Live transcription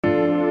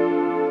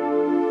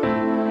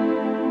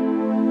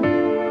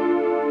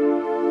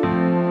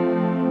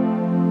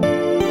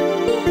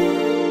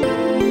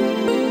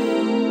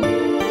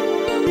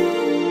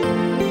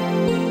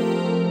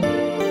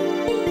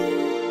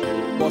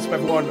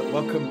everyone.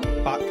 Welcome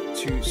back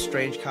to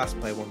StrangeCast,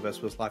 Play One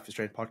vs. Will's Life is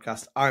Strange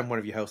podcast. I'm one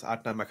of your hosts,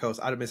 Adam. My co-host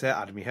Adam is here.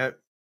 Adam, you here?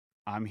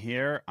 I'm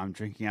here. I'm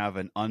drinking out of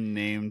an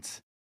unnamed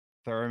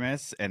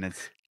thermos, and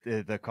it's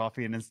the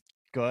coffee and it's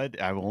good.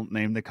 I won't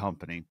name the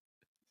company.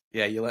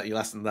 Yeah, you let your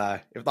lesson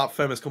there. If that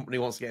thermos company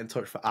wants to get in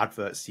touch for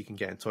adverts, you can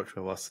get in touch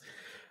with us.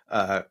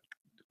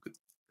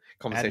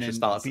 Conversation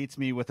starts. Beats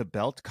me with a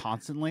belt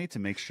constantly to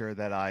make sure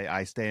that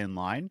I stay in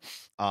line.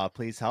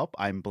 Please help.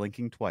 I'm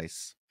blinking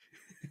twice.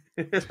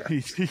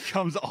 he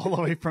comes all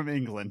the way from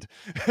England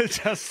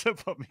just to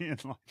put me in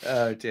line.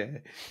 Oh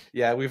dear.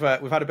 Yeah, we've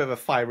had a bit of a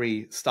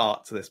fiery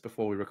start to this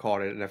before we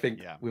recorded, and I think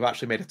we've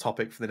actually made a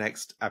topic for the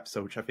next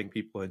episode, which I think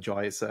people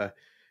enjoy. So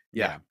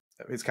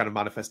it's kind of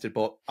manifested.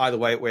 But either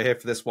way, we're here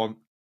for this one.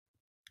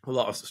 A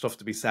lot of stuff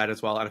to be said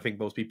as well, and I think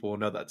most people will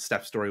know that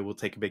Steph's story will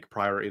take a big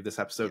priority of this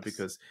episode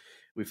because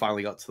we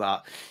finally got to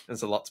that.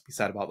 There's a lot to be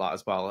said about that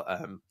as well.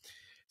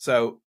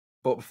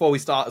 But before we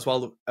start as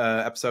well,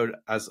 episode,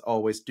 as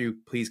always, do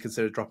please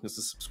consider dropping us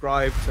a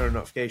subscribe, turn on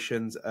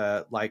notifications,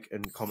 like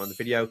and comment on the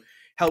video.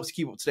 Helps you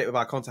keep up to date with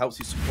our content, helps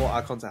you support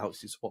our content,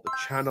 helps you support the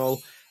channel.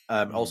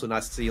 Also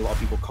nice to see a lot of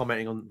people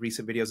commenting on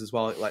recent videos as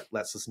well. It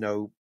lets us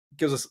know,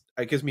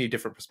 it gives me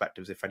different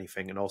perspectives, if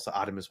anything, and also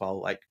Adam as well,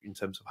 like in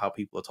terms of how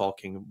people are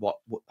talking and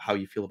how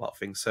you feel about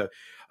things. So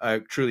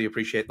truly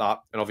appreciate that.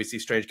 And obviously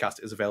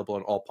StrangeCast is available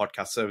on all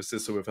podcast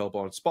services. So we're available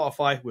on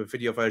Spotify with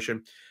video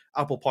version,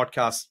 Apple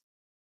Podcasts,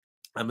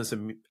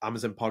 Amazon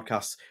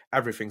Podcasts,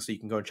 everything. So you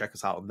can go and check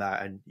us out on there,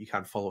 and you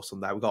can follow us on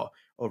there. We've got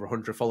over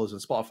 100 followers on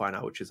Spotify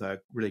now, which is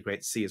really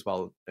great to see as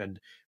well. And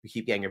we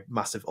keep getting a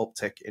massive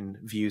uptick in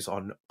views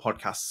on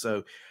podcasts.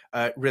 So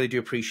really do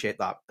appreciate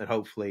that. And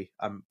hopefully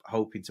I'm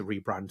hoping to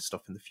rebrand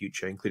stuff in the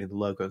future, including the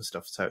logo and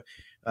stuff. So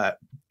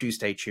do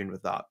stay tuned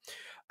with that.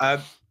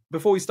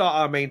 Before we start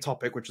our main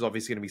topic, which is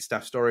obviously going to be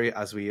Steph's story,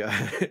 as we've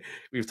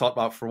talked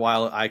about for a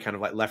while, I kind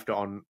of left it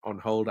on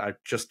hold. I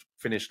just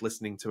finished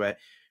listening to it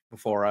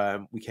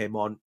before we came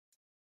on.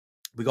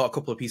 We got a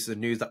couple of pieces of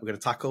news that we're going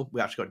to tackle. We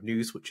actually got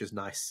news, which is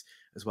nice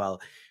as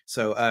well.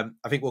 So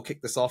I think we'll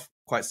kick this off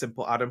quite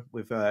simple, Adam,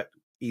 with an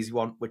easy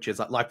one, which is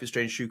that Life is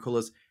Strange True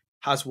Colors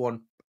has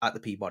won at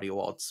the Peabody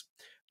Awards.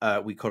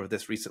 We covered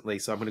this recently,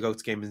 so I'm going to go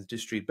to Game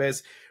Industry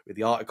Biz with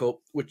the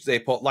article, which they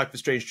put Life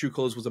is Strange True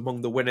Colors was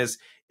among the winners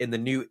in the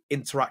new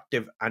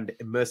interactive and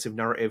immersive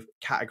narrative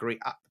category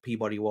at the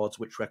Peabody Awards,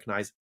 which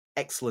recognize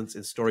excellence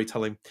in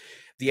storytelling.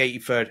 The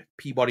 83rd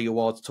Peabody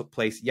Awards took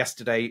place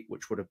yesterday,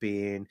 which would have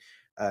been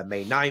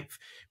May 9th,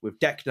 with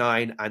Deck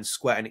 9 and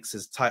Square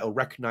Enix's title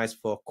recognized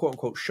for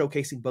quote-unquote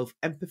showcasing both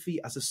empathy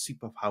as a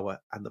superpower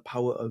and the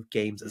power of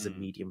games as a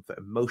medium for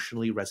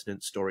emotionally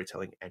resonant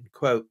storytelling, end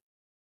quote.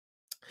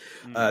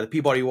 The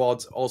Peabody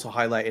Awards also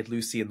highlighted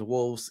Lucy and the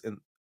Wolves in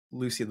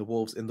the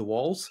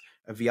Walls,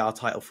 a VR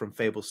title from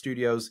Fable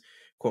Studios,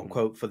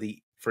 quote-unquote,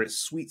 for its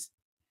sweet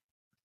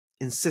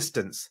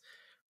insistence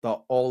that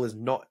all is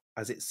not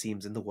as it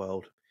seems in the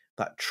world,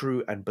 that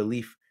trust and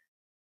belief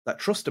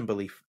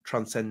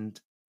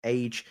transcend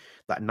age,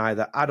 that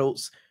neither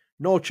adults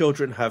nor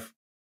children have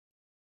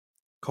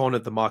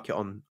cornered the market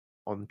on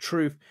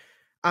truth,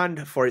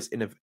 and for its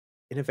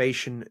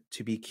innovation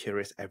to be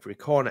curious every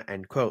corner,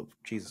 end quote.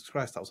 Jesus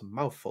Christ, that was a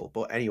mouthful.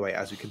 But anyway,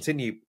 as we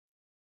continue,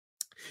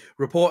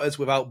 Reporters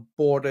Without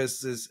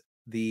Borders is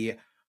the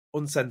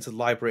uncensored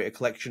library, a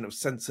collection of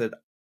censored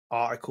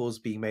articles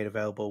being made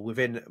available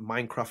within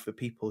Minecraft for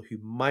people who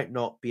might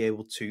not be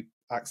able to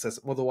access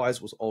them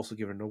otherwise, was also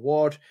given an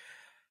award.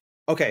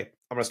 Okay,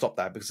 I'm going to stop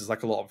there because there's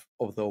like a lot of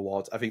other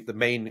awards. I think the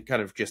main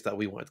kind of gist that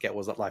we wanted to get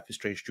was that Life is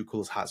Strange True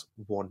Colors has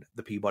won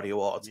the Peabody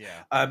Awards.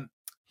 Yeah.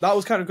 That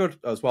was kind of good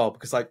as well,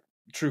 because like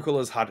True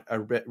Colors had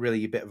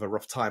really a bit of a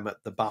rough time at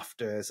the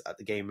BAFTAs, at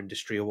the Game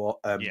Industry Award.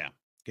 Game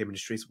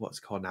Industries, what's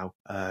it called now?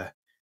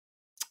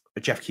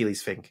 Jeff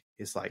Keighley's thing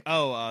is like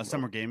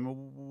Summer Game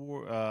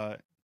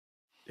Award.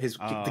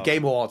 The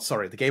Game Awards,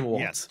 sorry, the Game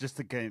Awards. Yes, just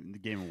the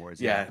Game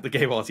Awards. Yeah, the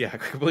Game Awards. Yeah, I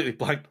completely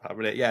blanked that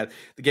minute. Yeah,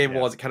 the Game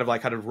Awards kind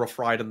of had a rough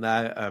ride in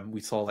there.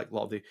 We saw like a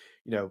lot of the,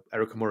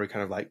 Erica Murray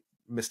kind of like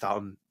missed out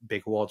on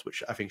big awards,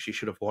 which I think she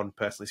should have won,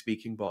 personally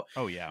speaking. But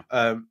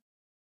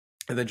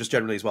and then just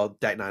generally as well,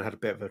 Deck 9 had a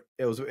bit of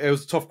it was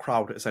a tough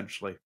crowd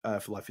essentially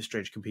for Life is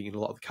Strange coming in a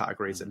lot of the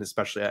categories, and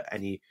especially at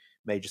any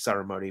major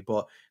ceremony.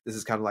 But this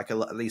is kind of like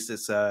at least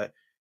it's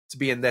to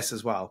be in this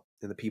as well,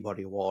 in the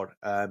Peabody Award.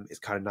 It's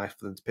kind of nice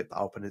for them to pick that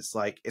up, and it's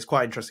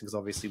quite interesting because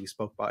obviously we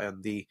spoke about it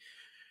on it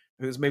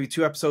was maybe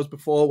 2 episodes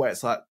before, where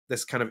it's like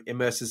this kind of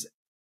immerses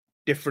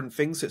different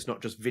things. So it's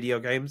not just video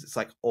games, it's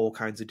like all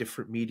kinds of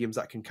different mediums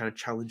that can kind of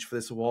challenge for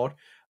this award.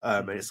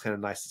 And it's kind of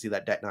nice to see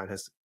that Deck 9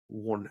 has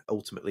won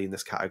ultimately in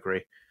this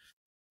category.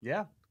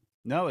 Yeah,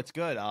 no, it's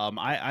good.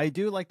 I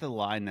do like the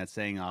line that's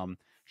saying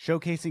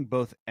showcasing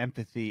both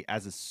empathy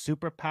as a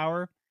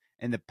superpower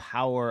and the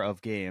power of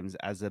games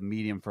as a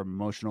medium for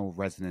emotional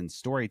resonant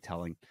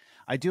storytelling.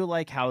 I do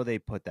like how they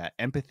put that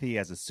empathy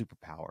as a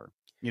superpower.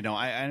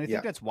 I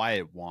think that's why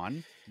it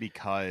won,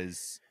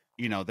 because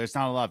there's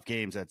not a lot of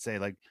games that say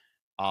like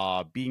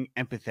being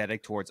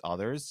empathetic towards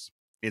others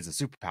is a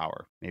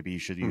superpower. Maybe you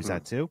should use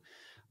that too.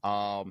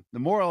 The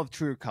moral of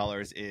True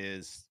Colors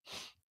is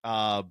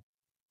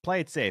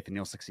play it safe and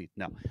you'll succeed.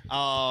 No.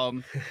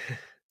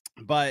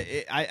 But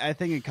I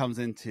think it comes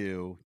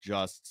into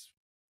just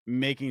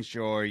making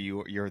sure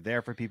you're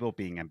there for people,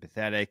 being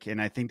empathetic,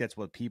 and I think that's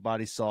what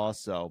Peabody saw.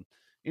 So,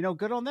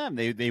 good on them.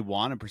 They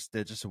won a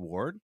prestigious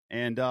award,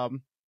 and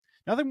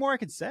nothing more I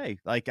could say.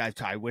 Like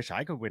I wish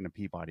I could win a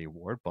Peabody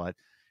Award, but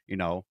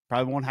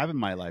probably won't happen in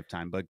my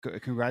lifetime. But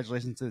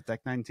congratulations to the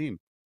Tech 9 team.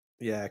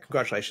 Yeah,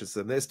 congratulations to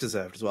them. It's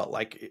deserved as well.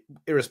 Like,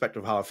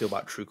 irrespective of how I feel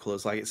about True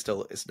Colors, like it's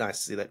nice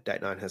to see that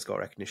Deck 9 has got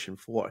recognition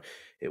for what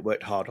it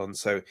worked hard on.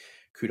 So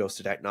kudos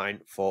to Deck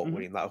 9 for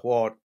winning that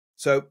award.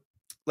 So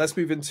let's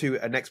move into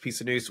a next piece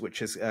of news,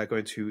 which is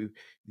going to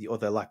the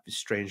other Life is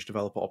Strange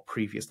developer, or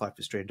previous Life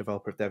is Strange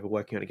developer, if they're ever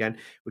working on it again,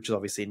 which is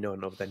obviously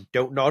none other than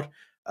Don't Nod.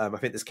 I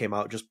think this came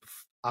out just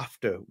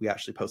after we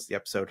actually posted the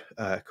episode,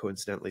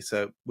 coincidentally.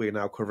 So we're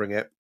now covering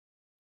it,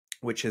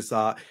 which is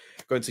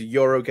going to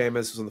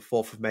Eurogamers on the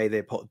 4th of May.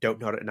 They Don't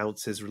Nod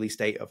announces release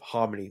date of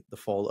Harmony, The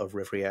Fall of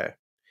Reverie.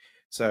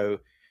 So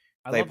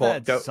I love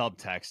that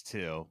subtext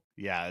too.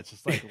 Yeah, it's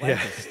just like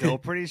life is still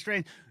pretty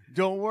strange.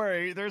 Don't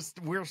worry,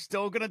 we're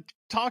still gonna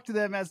talk to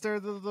them as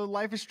they're the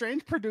Life is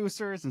Strange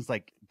producers. And it's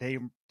like they're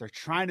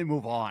trying to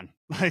move on.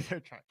 Like they're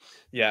trying.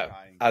 Yeah,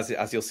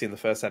 as you'll see in the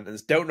first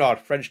sentence, Don't Nod,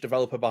 French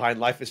developer behind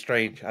Life is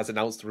Strange, has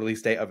announced the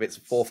release date of its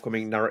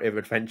forthcoming narrative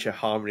adventure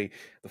Harmony,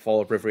 The Fall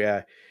of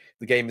Reverie.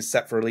 The game is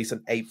set for release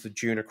on 8th of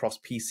June across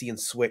PC and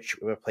Switch,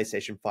 with a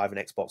PlayStation 5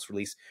 and Xbox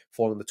release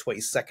falling on the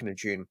 22nd of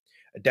June.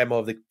 A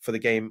demo for the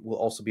game will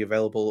also be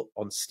available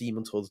on Steam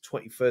until the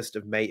 21st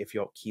of May if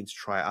you're keen to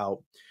try it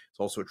out. There's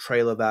also a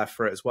trailer there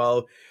for it as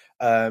well.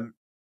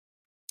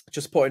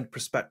 Just put in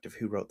perspective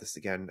who wrote this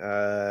again.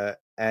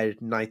 Ed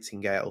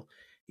Nightingale.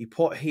 He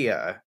put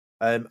here,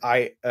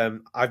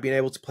 I've been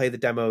able to play the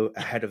demo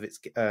ahead of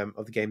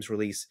of the game's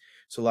release,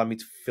 so allow me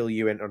to fill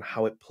you in on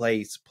how it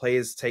plays.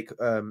 Players take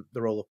the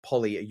role of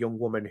Polly, a young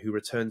woman who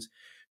returns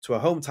to her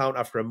hometown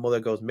after her mother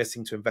goes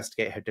missing to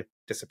investigate her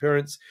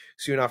disappearance.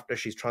 Soon after,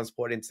 she's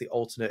transported into the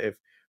alternative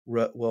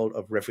world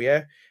of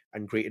Reverie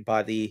and greeted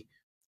by the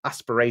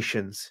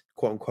aspirations,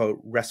 quote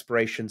unquote,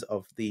 respirations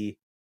of the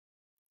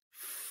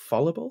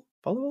fallible,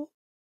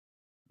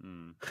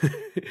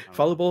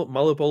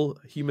 malleable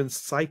human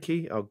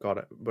psyche. Oh god,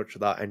 I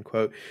butchered that, end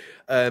quote.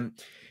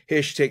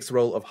 Here she takes the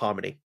role of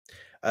Harmony.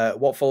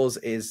 What follows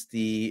is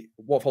a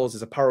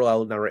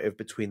parallel narrative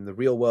between the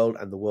real world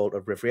and the world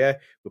of Reverie,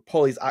 with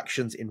Polly's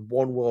actions in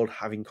one world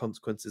having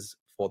consequences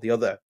for the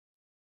other.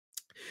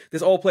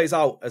 This all plays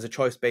out as a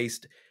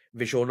choice-based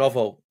visual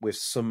novel with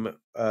some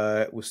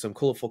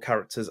colourful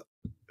character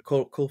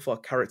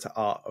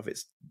art of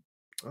its.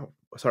 Oh,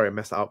 sorry, I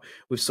messed that up.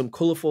 With some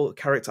colourful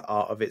character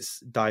art of its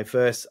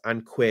diverse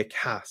and queer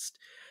cast,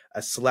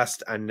 as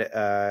Celeste and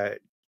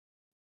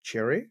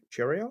Chicory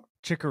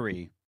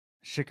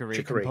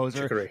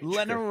composer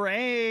Lena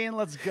Raine.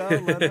 Let's go,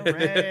 Lena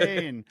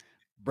Raine.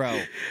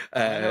 Bro,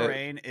 Lena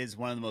Raine is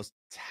one of the most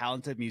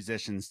talented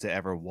musicians to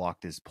ever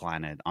walk this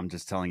planet. I'm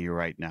just telling you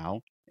right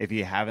now. If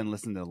you haven't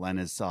listened to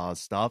Lena's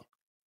stuff,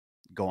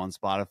 go on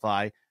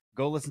Spotify.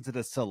 Go listen to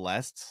the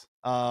Celeste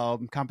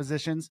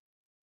compositions.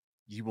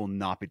 You will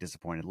not be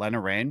disappointed. Lena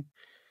Raine,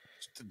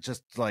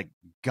 just like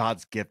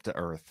God's gift to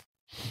Earth.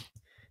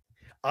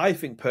 I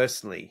think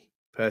personally,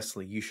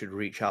 you should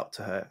reach out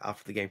to her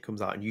after the game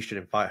comes out, and you should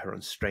invite her on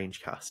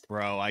StrangeCast.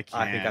 Bro, I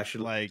can't. I think I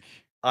should.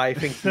 I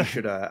think you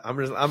should.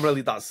 I'm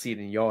really that seed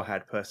in your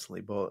head personally,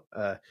 but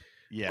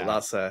yeah, but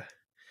that's I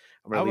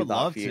would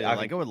love to.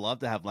 I would love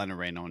to have Lena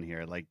Raine on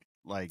here. Like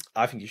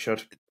I think you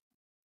should.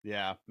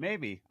 Yeah,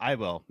 maybe I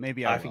will.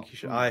 Maybe I will. think you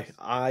should. I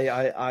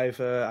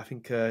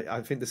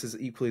think this is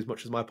equally as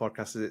much as my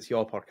podcast as it's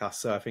your podcast.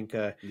 So I think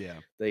the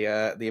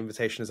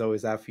invitation is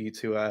always there for you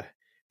to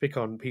pick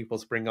on people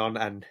to bring on,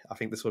 and I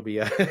think this would be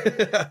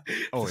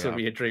would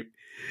be a dream.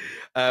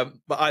 But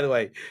either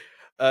way,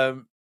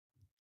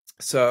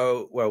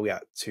 so where are we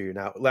at to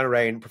now? Lena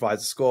Raine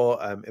provides a score,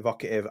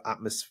 evocative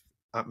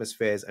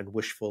atmospheres and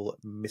wishful,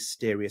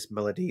 mysterious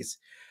melodies.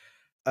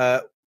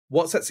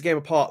 What sets the game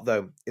apart,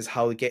 though, is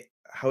how it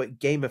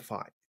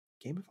gamifies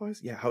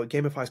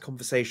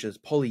conversations.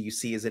 Polly, you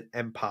see, is an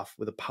empath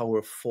with a power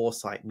of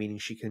foresight, meaning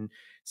she can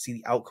see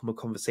the outcome of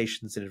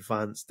conversations in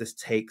advance. This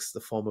takes the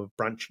form of a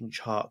branching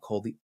chart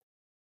called the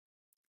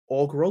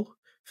augural,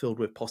 filled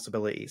with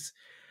possibilities.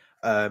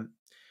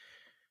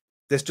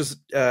 This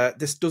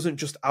doesn't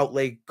just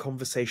outlay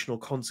conversational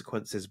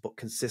consequences, but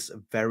consists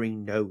of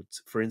varying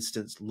nodes. For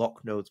instance,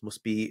 lock nodes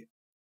must be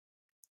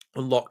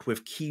unlocked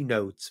with key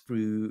nodes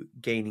through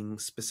gaining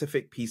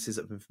specific pieces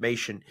of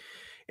information.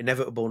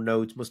 Inevitable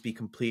nodes must be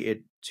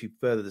completed to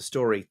further the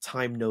story.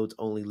 Time nodes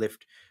only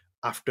lift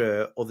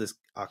after others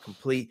are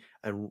complete,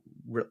 and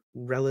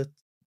revelatory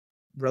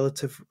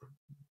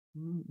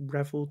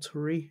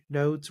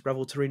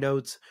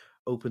nodes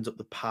opens up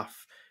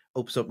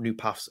new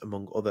paths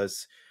among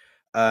others.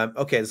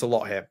 Okay, there's a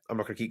lot here. I'm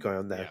not going to keep going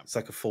on there. Yeah. It's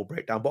like a full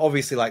breakdown. But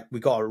obviously, like,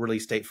 we got a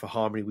release date for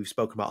Harmony. We've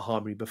spoken about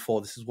Harmony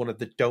before. This is one of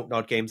the Don't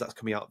Nod games that's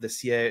coming out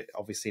this year.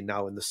 Obviously,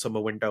 now in the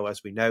summer window,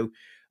 as we know.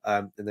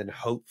 And then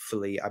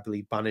hopefully, I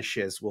believe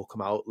Banishes will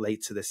come out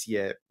later this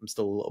year. I'm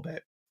still a little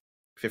bit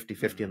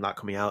 50-50 on that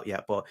coming out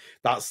yet, but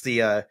that's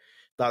the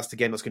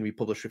game that's going to be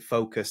published with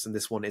Focus, and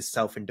this one is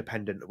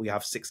self-independent. We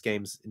have 6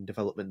 games in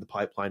development in the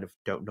pipeline of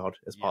Don't Nod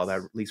as part of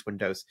their release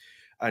windows,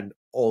 and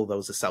all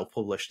those are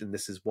self-published, and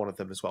this is one of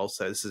them as well.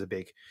 So this is a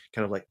big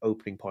kind of like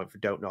opening point for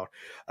Don't Nod.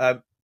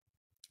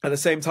 At the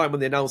same time,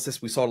 when they announced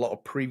this, we saw a lot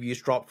of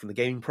previews drop from the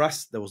gaming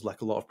press. There was like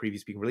a lot of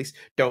previews being released.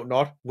 Don't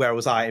Nod, where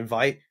was I?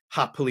 Invite,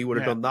 happily would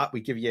have done that. We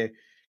give you,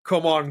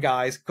 come on,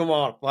 guys, come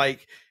on,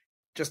 like,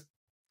 just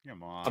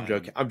come on.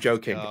 I'm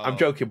joking,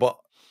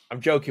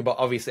 but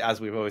obviously,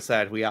 as we've always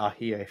said, we are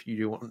here if you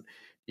do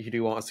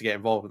want us to get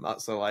involved in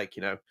that. So, like,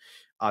 you know,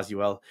 as you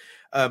will.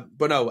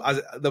 But no,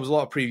 there was a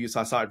lot of previews,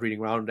 so I started reading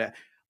around it.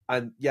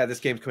 And yeah, this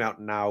game's coming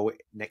out now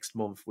next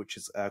month, which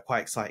is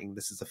quite exciting.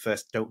 This is the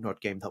first Don't Nod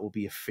game that will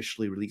be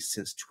officially released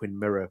since Twin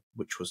Mirror,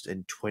 which was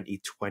in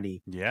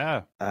 2020.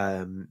 Yeah.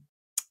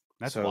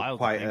 That's so wild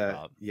quite to think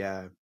about.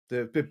 Yeah.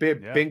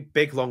 The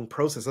big long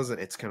process, isn't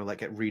it? It's kind of like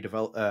get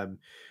redeveloped.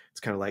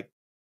 It's kind of like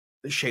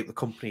shape the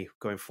company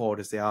going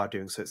forward as they are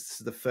doing. So it's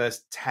the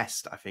first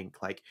test, I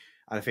think. Like,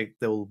 and I think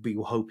they'll be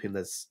hoping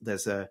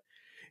there's a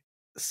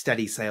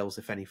steady sales,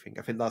 if anything.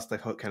 I think that's the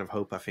kind of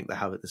hope I think they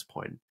have at this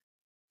point.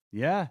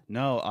 Yeah,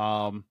 no,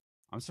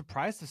 I'm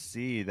surprised to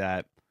see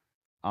that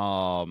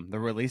the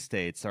release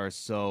dates are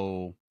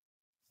so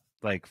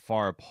like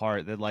far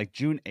apart. That like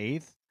June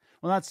 8th,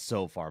 well, not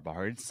so far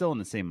apart. It's still in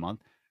the same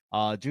month.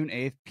 June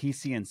 8th,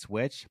 PC and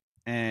Switch,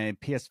 and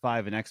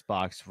PS5 and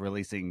Xbox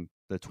releasing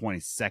the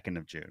 22nd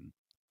of June.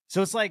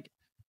 So it's like,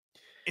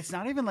 it's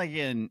not even like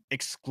an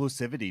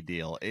exclusivity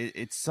deal.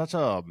 It's such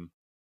a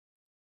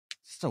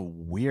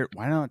weird.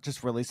 Why not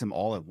just release them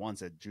all at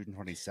once at June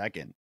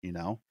 22nd? You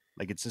know,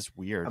 like it's just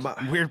weird,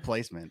 weird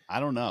placement. I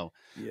don't know.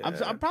 Yeah.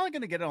 I'm probably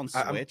gonna get it on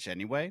Switch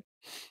anyway.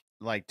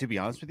 Like, to be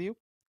honest with you,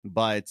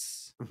 but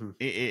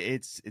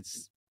it's a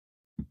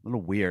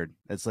little weird.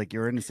 It's like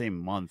you're in the same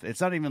month.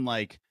 It's not even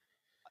like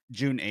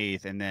June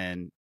 8th and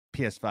then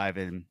PS5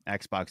 and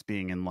Xbox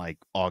being in like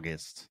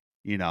August.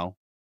 You know,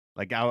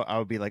 like I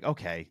would be like,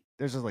 okay,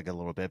 there's just like a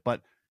little bit,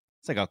 but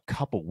it's like a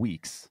couple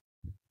weeks.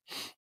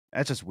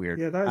 That's just weird.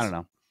 Yeah, I don't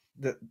know.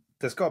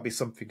 There's got to be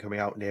something coming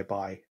out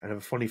nearby, and I have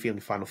a funny feeling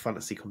Final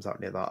Fantasy comes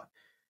out near that.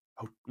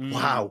 Oh,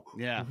 wow!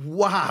 Yeah,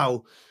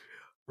 wow!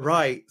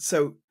 Right,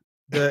 so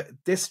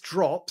this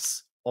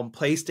drops on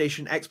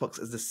PlayStation,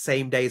 Xbox as the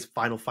same day as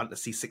Final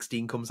Fantasy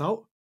 16 comes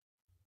out.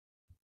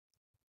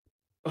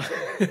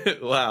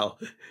 Wow!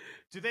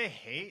 Do they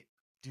hate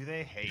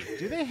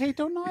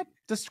Don't Nod?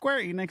 Does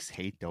Square Enix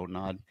hate Don't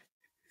Nod?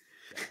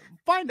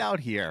 Find out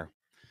here.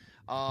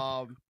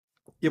 Yeah,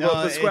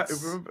 but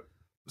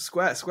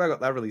Square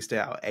got that release date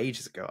out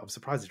ages ago. I'm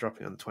surprised they're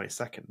dropping on the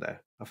 22nd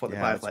there. I thought they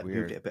might have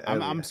moved it a bit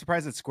earlier. I'm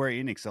surprised that Square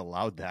Enix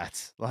allowed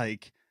that.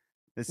 Like,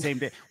 the same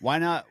day. Why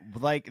not?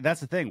 Like,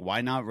 that's the thing.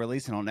 Why not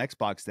release it on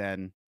Xbox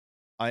then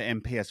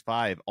and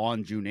PS5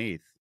 on June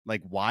 8th?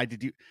 Like, why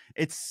did you?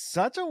 It's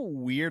such a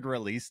weird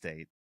release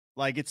date.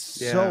 Like, it's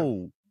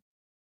so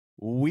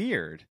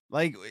weird.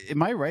 Like,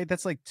 am I right?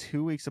 That's like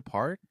 2 weeks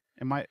apart.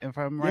 If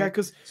I'm right? Yeah,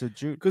 because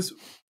 2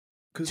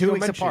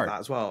 weeks apart that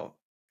as well.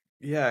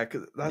 Yeah,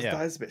 because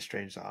that is a bit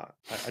strange. That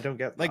I don't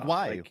get that. Like,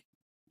 why?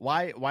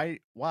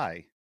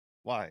 Why?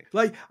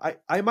 Like, I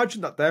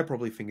imagine that their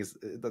probably thing is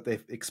that they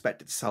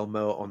expect it to sell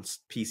more on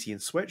PC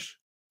and Switch,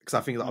 because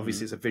I think that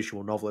obviously it's a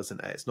visual novel, isn't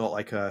it? It's not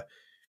like a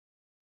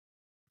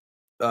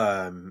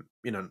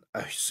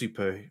a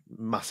super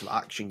massive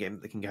action game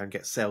that they can go and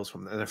get sales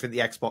from. And I think the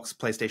Xbox,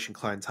 PlayStation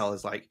clientele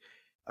is like,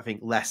 I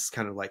think less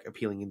kind of like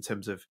appealing in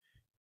terms of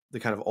the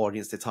kind of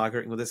audience they're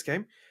targeting with this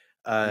game.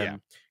 Because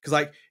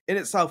like in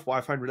itself, what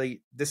I find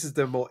really, this is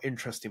the more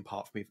interesting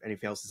part for me, if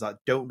anything else, is that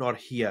Don't Nod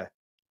here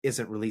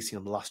isn't releasing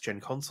on the last gen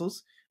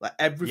consoles. Like,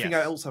 everything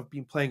else I've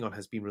been playing on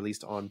has been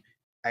released on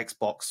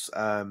Xbox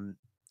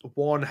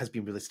One, has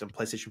been released on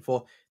PlayStation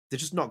 4. They're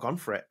just not gone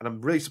for it, and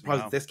I'm really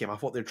surprised with this game. I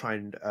thought they'd try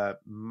and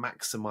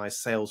maximize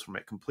sales from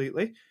it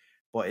completely,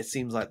 but it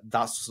seems like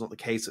that's just not the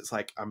case. It's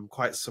like, I'm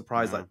quite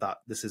surprised like that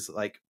this is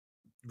like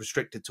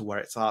restricted to where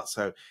it's at.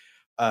 So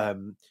I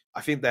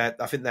think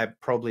they're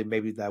probably,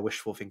 maybe their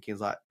wishful thinking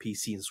is like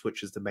PC and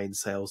Switch is the main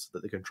sales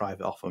that they're going to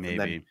drive it off of, and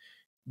then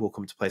we'll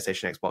come to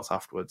PlayStation, Xbox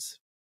afterwards.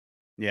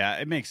 Yeah,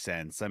 it makes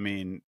sense. I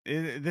mean,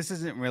 this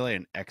isn't really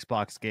an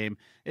Xbox game.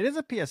 It is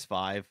a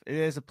PS5. It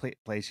is a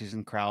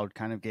PlayStation crowd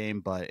kind of game,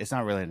 but it's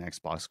not really an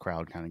Xbox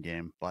crowd kind of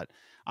game. But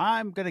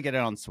I'm going to get it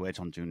on Switch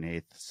on June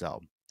 8th,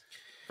 so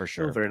for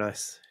sure. Oh, very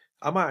nice.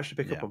 I might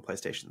actually pick up on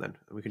PlayStation then,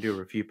 and we can do a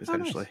review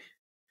potentially.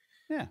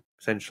 Oh, nice. Yeah.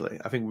 Potentially.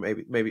 I think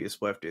maybe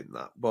it's worth doing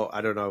that. But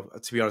I don't know.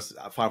 To be honest,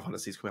 Final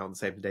Fantasy is coming out on the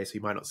same day, so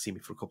you might not see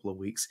me for a couple of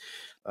weeks.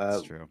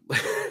 That's true.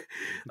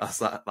 That's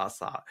that.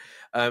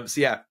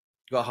 So yeah,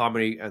 got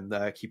Harmony, and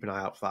keep an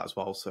eye out for that as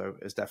well. So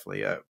it's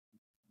definitely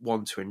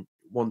one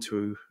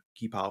to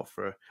keep out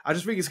for. I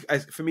just think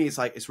for me, it's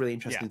like, it's really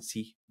interesting to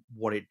see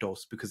what it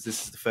does, because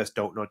this is the first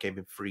Don't Nod game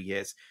in 3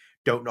 years.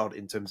 Don't Nod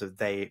in terms of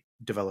they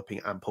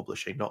developing and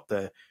publishing, not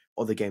the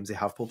other games they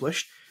have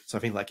published. So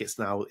I think like it's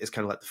kind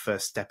of like the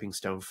first stepping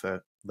stone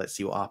for let's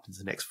see what happens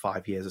in the next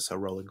 5 years or so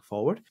rolling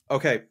forward.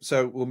 Okay,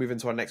 so we'll move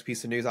into our next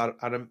piece of news,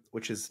 Adam,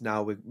 which is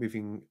now we're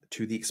moving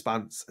to The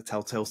Expanse. A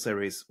Telltale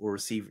series will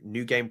receive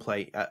new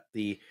gameplay at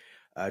the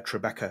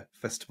Tribeca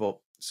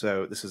Festival.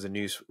 So this is a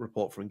news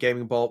report from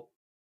Gaming Bolt.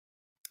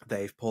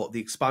 They've put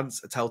The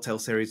Expanse, a Telltale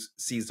series,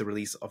 sees the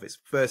release of its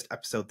first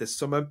episode this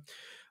summer.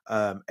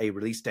 A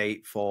release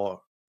date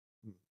for,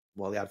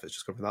 well, the advert's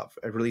just covering that.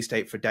 A release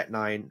date for Deck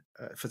 9,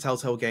 for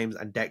Telltale Games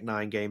and Deck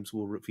 9 Games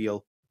will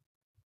reveal.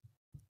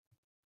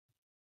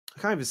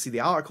 I can't even see the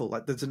article.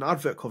 Like, there's an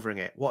advert covering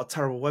it. What a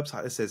terrible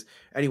website this is.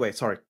 Anyway,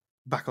 sorry,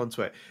 back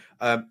onto it.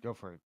 Go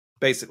for it.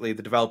 Basically,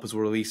 the developers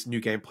will release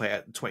new gameplay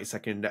at the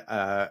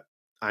 22nd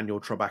annual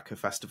Tribeca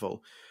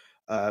Festival,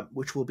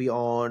 which will be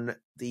on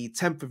the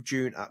 10th of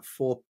June at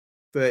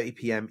 4:30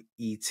 p.m.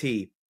 ET.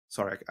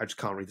 Sorry, I just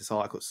can't read this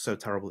article. It's so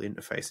terrible, the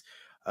interface.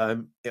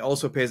 It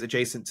also appears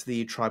adjacent to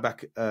the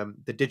Tribeca,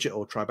 the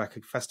digital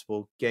Tribeca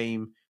Festival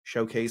game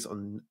showcase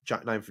on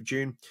 9th of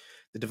June.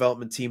 The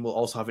development team will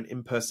also have an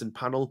in-person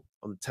panel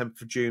on the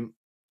 10th of June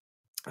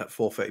at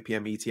 4:30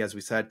 p.m. ET, as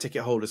we said.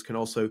 Ticket holders can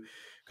also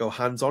go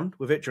hands-on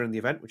with it during the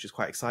event, which is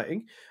quite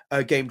exciting.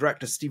 Game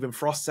director Stephen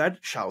Frost said,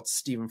 shout out to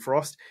Stephen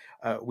Frost,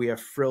 we are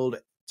thrilled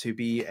to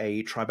be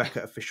a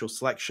Tribeca official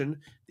selection.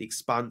 The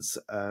Expanse,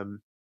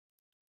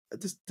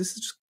 this is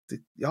just,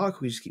 the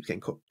article just keeps getting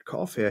cut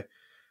off here.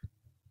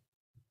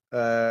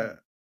 I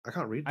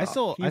can't read that. I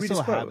still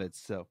have it,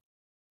 so.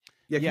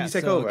 Yeah, can you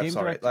take over?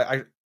 Sorry.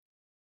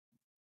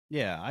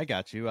 Yeah, I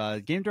got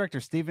you. Game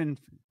director Stephen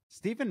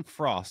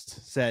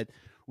Frost said,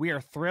 "We are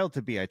thrilled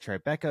to be a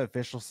Tribeca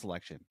official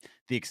selection.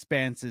 The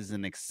Expanse is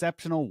an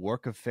exceptional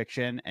work of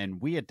fiction, and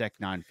we at Deck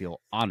 9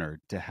 feel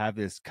honored to have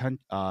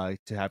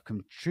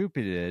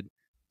contributed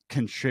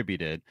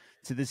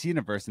to this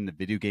universe in the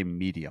video game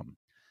medium."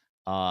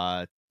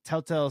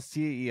 Telltale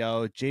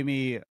CEO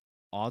Jamie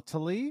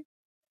Ottley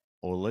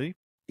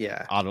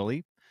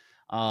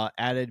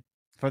added,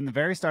 "From the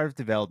very start of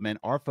development,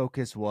 our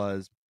focus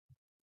for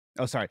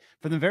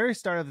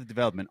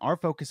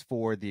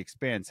The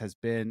Expanse has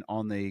been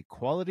on the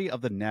quality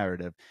of the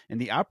narrative and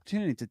the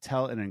opportunity to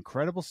tell an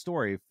incredible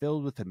story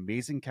filled with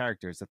amazing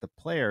characters that the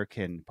player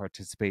can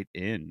participate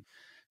in.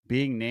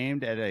 Being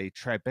named at a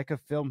Tribeca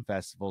Film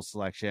Festival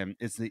selection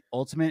is the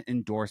ultimate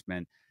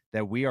endorsement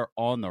that we are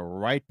on the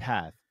right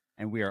path,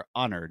 and we are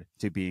honored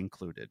to be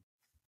included."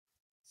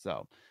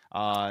 So,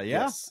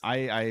 yes.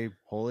 I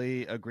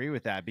wholly agree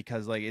with that,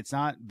 because like it's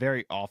not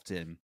very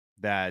often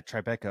that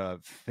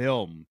Tribeca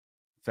Film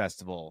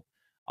Festival,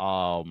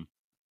 will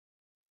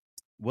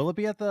it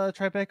be at the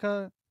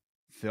Tribeca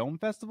Film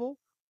Festival?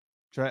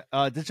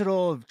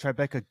 Digital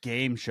Tribeca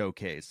Game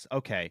Showcase.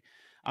 Okay.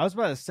 I was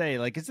about to say,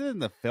 like, is it in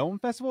the film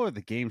festival or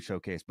the game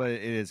showcase? But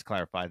it is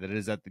clarified that it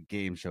is at the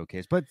game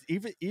showcase. But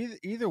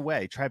either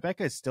way,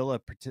 Tribeca is still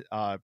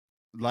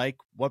like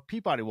what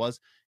Peabody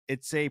was.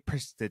 It's a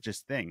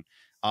prestigious thing.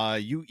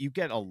 You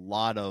get a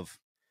lot of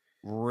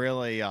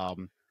really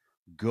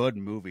good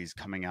movies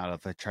coming out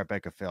of the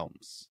Tribeca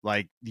films.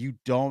 Like, you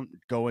don't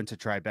go into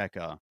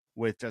Tribeca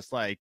with just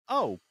like,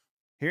 oh,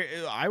 here,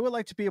 I would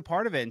like to be a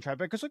part of it. And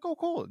Tribeca's like, oh,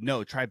 cool.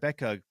 No,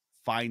 Tribeca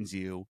finds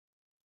you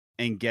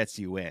and gets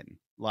you in.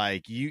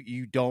 Like,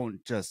 you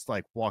don't just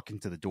like walk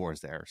into the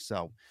doors there.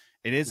 So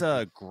it is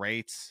a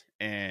great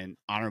and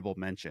honorable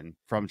mention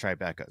from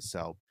Tribeca.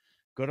 So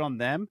good on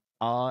them.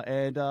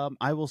 And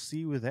I will see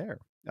you there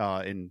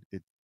in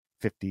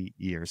 50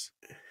 years.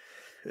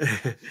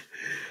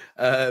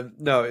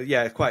 No,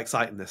 yeah, it's quite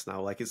exciting this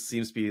now. Like, it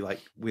seems to be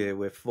like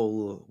we're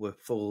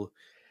full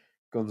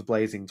guns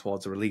blazing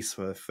towards a release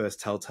for the first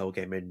Telltale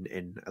game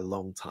in a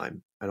long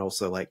time, and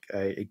also like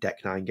a Deck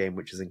 9 game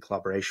which is in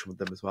collaboration with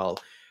them as well.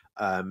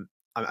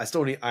 I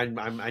still need.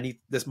 I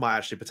need. This might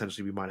actually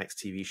potentially be my next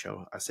TV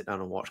show I sit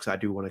down and watch, because I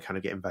do want to kind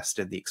of get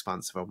invested in The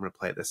Expanse if I'm going to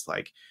play this.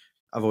 Like,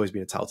 I've always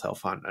been a Telltale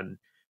fan, and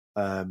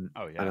and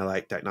I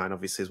like Deck 9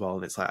 obviously as well.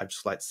 And it's like I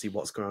just like to see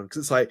what's going on, because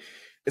it's like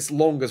it's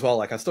long as well.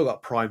 Like, I've still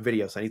got Prime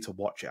Video, so I need to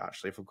watch it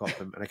actually if I've got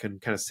them, and I can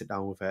kind of sit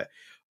down with it.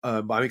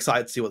 But I'm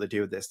excited to see what they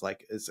do with this.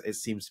 Like, it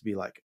seems to be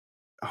like,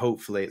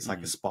 hopefully it's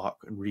like a spark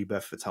and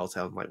rebirth for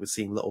Telltale. And like, we're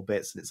seeing little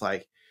bits, and it's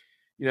like,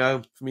 you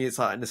know, for me, it's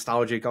like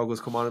nostalgia goggles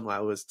come on, and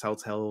like, it's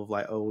Telltale of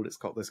like old. It's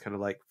got this kind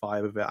of like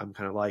vibe of it. I'm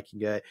kind of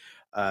liking it,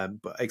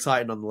 but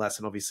excited nonetheless.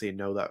 And obviously,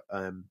 know that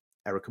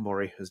Erica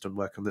Mori has done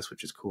work on this,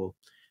 which is cool.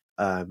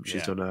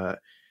 She's done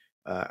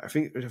I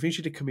think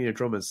she did Camino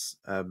Drummer's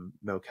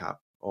mocap,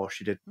 or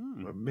she did,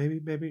 or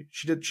maybe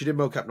she did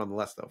mocap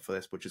nonetheless though for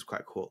this, which is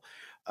quite cool.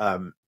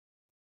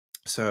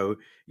 So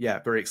yeah,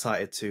 very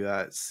excited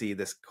to see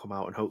this come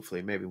out, and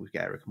hopefully maybe we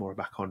get Eric Mora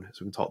back on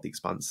so we can talk The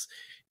Expanse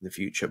in the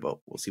future, but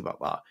we'll see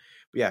about that.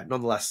 But yeah,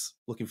 nonetheless,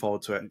 looking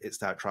forward to it. It's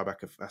that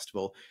Tribeca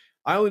Festival.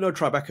 I only know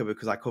Tribeca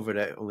because I covered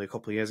it only a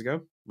couple of years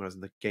ago when I was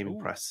in the gaming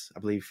press. I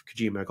believe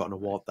Kojima got an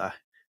award there.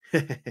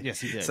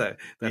 Yes, he did. So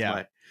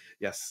there's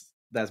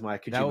my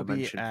Kojima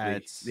mention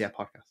for the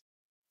podcast.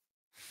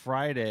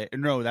 Friday.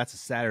 No, that's a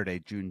Saturday,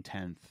 June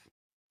 10th.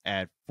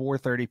 at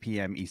 4:30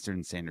 p.m.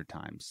 Eastern Standard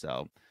Time.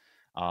 So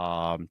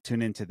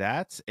tune into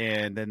that.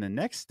 And then the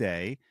next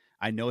day,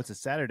 I know it's a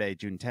Saturday,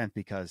 June 10th,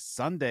 because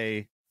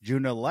Sunday,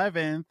 June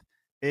 11th,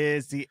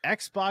 is the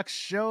Xbox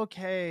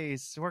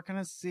Showcase. We're going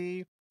to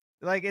see,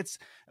 like, it's,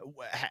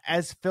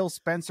 as Phil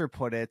Spencer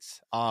put it,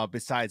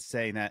 besides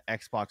saying that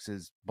Xbox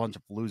is a bunch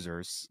of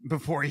losers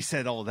before he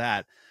said all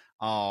that,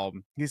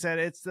 he said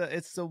it's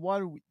the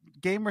one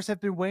gamers have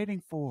been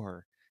waiting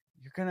for.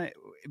 You're gonna,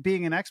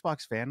 being an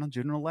Xbox fan on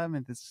June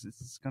 11th,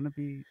 it's gonna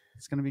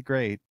be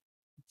great.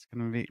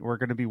 We're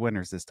gonna be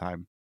winners this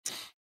time.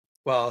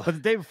 Well, but the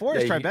day before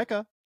is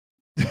Tribeca.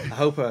 I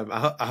hope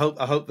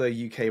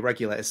the UK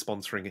regulator is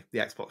sponsoring the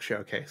Xbox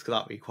Showcase, because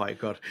that'd be quite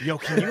good. Yo,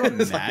 can you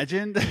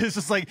imagine? It's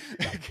just like,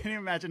 can you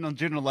imagine on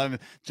June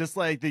 11th, just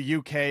like the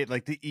UK,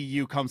 like the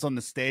EU comes on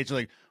the stage,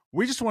 like,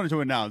 we just wanted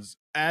to announce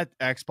at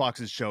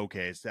Xbox's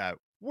Showcase that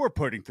we're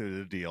putting through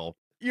the deal.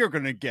 You're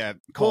gonna get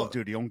Call of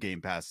Duty on Game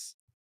Pass.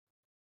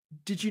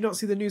 Did you not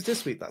see the news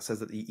this week that says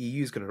that the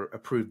EU is going to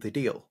approve the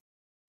deal?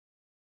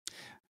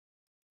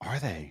 Are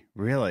they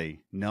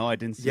really? No, I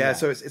didn't see. Yeah, that.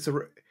 so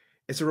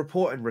it's a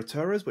report in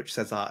Reuters which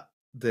says that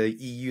the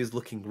EU is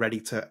looking ready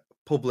to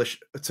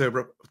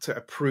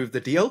approve the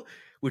deal,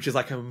 which is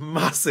like a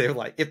massive,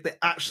 like, if it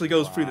actually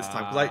goes through this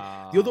time. Like,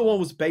 the other one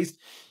was based.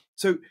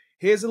 So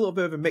here's a little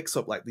bit of a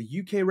mix-up. Like, the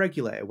UK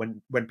regulator,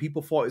 when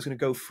people thought it was going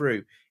to go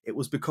through, it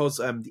was because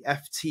the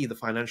FT, the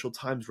Financial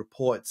Times,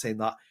 reported saying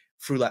that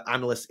through, like,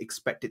 analysts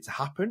expect it to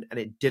happen, and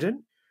it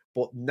didn't.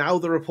 But now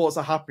the reports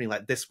are happening,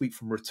 like this week,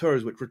 from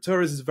Reuters, which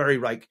Reuters is very,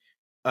 like,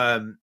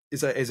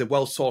 is a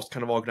well-sourced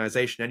kind of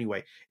organization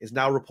anyway, is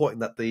now reporting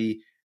that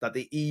the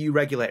EU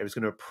regulator is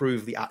going to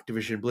approve the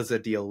Activision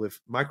Blizzard deal with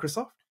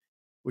Microsoft,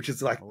 which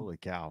is like, holy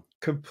cow.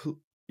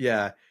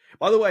 Yeah.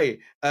 By the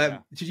way,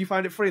 did you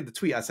find it funny, the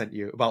tweet I sent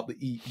you about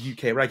the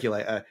UK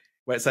regulator,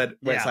 where it said,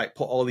 it's like,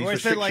 put all these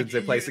restrictions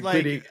in place,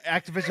 including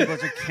Activision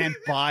Blizzard can't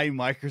buy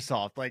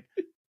Microsoft. Like,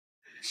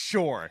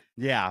 sure,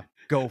 yeah,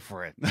 go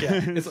for it.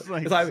 Yeah, it's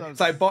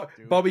like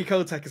Bobby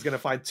Kotick is going to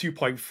find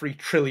 $2.3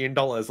 trillion,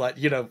 like,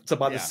 you know, to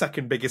buy the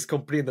second biggest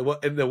company in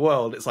the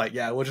world. It's like,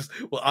 yeah,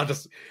 I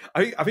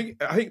think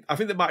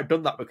they might have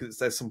done that because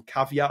there's some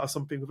caveat or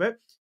something with it,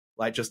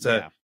 like, just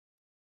to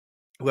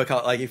work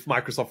out, like, if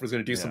Microsoft was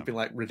going to do something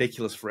like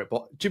ridiculous for it.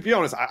 But to be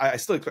honest, I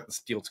still expect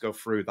this deal to go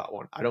through, that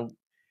one. I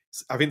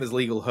think there's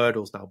legal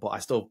hurdles now, but I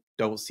still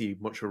don't see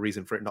much of a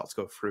reason for it not to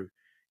go through.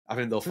 I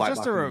think they'll fight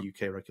back on the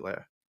UK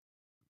regulator.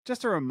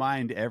 Just to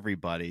remind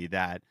everybody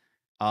that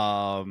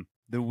the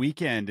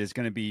weekend is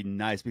going to be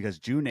nice, because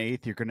June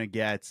 8th, you're going to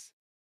get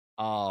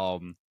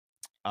Harmony.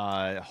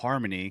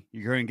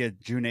 You're going to get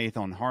June 8th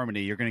on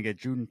Harmony. You're going to get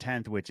June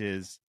 10th, which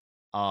is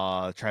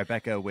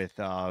Tribeca with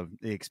the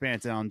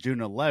Expanse. And on June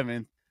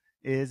 11th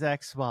is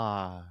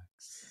Xbox.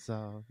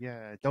 So,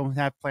 yeah, don't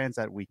have plans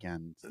that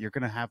weekend. You're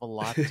going to have a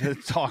lot to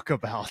talk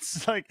about.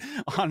 Like,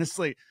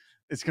 honestly,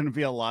 it's going to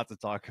be a lot to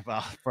talk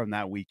about from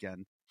that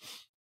weekend.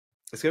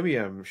 It's going to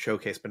be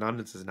Showcase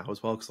Bonanzas now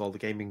as well, because all the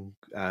gaming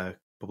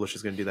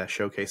publishers are going to do their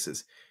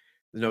showcases.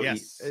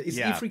 Is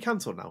E3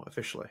 cancelled now,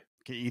 officially?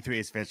 E3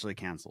 is officially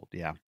cancelled,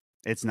 yeah.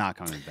 It's not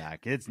coming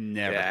back. It's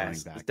never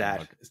coming back. It's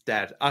dead. It's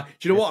dead. Do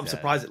you know what? I'm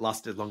surprised it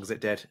lasted as long as it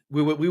did.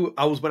 When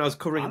I was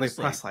covering the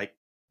press, like,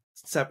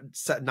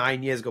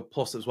 9 years ago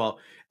plus as well,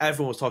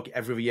 everyone was talking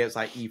every year. It's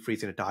like,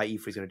 E3's going to die,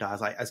 E3's going to die. I was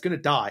like, it's going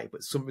to die,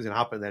 but something's going to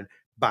happen. And then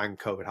bang,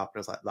 COVID happened. I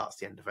was like, that's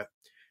the end of it.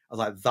 I was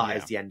like, that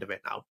is the end of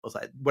it now. I was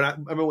like, I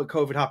remember when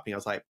COVID happening, I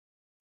was like,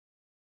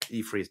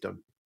 E3 is done.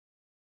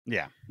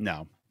 Yeah,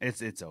 no,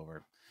 it's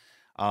over.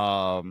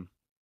 But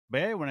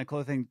yeah, when I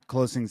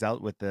close things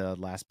out with the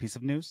last piece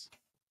of news.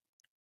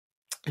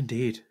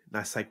 Indeed.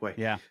 Nice segue.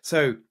 Yeah.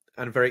 So,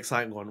 and a very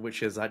exciting one,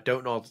 which is, I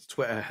don't know if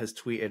Twitter has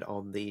tweeted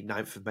on the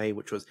 9th of May,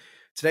 which was,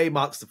 today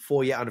marks the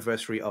 4-year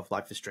anniversary of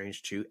Life is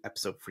Strange 2,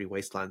 Episode 3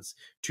 Wastelands.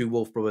 Two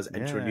Wolf brothers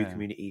enter a new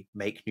community,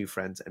 make new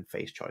friends, and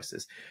face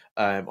choices.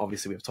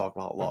 Obviously, we've talked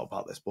about a lot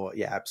about this, but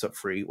yeah, Episode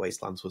 3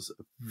 Wastelands was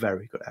a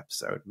very good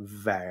episode.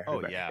 Very.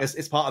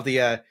 It's part of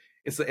the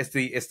it's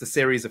the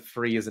series of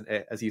 3, isn't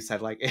it? As you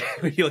said, like,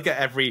 when you look at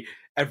every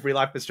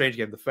Life is Strange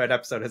game, the third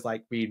episode has,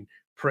 like, been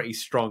pretty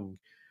strong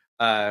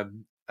the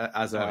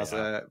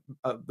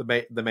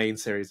main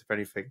series, if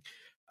anything.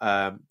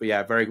 But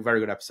yeah, very,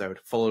 very good episode.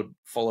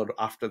 Followed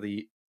after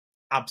the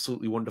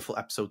absolutely wonderful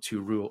episode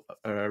 2 rule.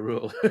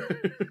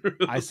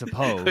 I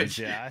suppose.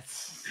 Yeah.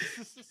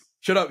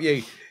 Shut up,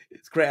 you.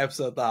 It's a great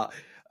episode, that.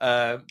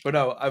 But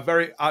no,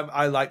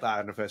 I like that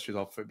anniversary as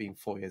well, for it being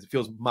 4 years. It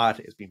feels mad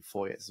it's been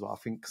 4 years as well. I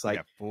think it's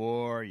like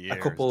 4 years,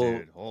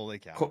 dude. Holy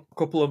cow. A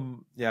couple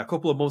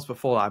of months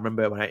before that, I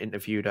remember when I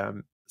interviewed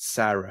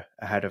Sarah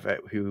ahead of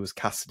it, who was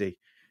Cassidy,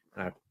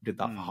 and I did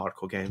that for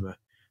Hardcore Gamer.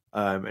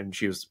 And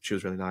she was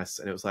really nice,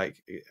 and it was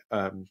like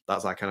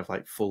that's like kind of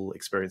like full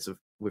experience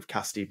with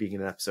Cassidy being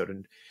in an episode,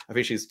 and I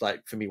think she's,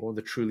 like, for me, one of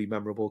the truly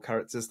memorable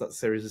characters that the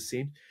series has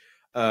seen.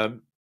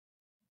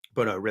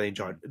 But I really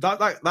enjoyed it.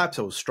 That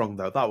episode was strong,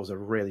 though. That was a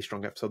really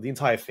strong episode. The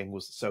entire thing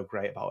was so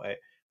great about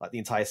it. like the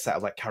entire set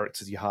of like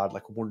characters you had,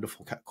 like a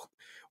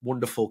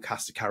wonderful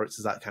cast of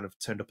characters that kind of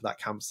turned up at that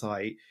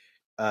campsite,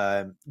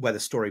 where the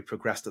story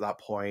progressed at that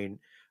point,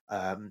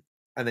 and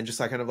then just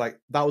like kind of like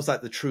that was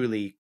like the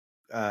truly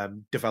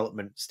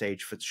development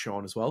stage for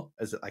Sean as well,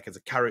 as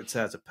a character,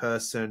 as a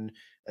person,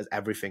 as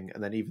everything,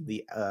 and then even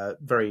the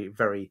very,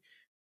 very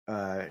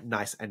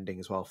nice ending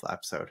as well for that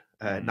episode.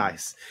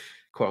 Nice,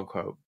 quote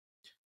unquote.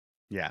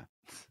 Yeah,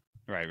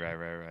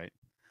 right.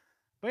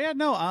 But yeah,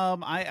 no,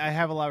 I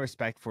have a lot of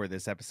respect for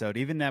this episode.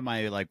 Even at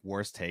my like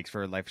worst takes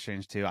for Life is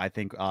Strange 2, I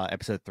think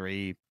episode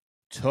 3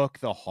 took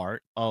the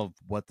heart of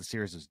what the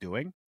series was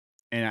doing.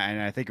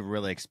 And I think it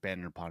really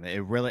expanded upon it.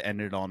 It really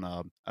ended on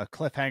a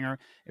cliffhanger.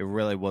 It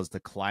really was the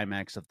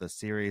climax of the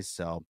series,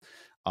 so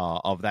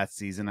of that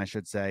season, I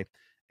should say.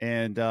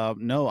 And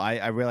no,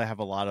 I really have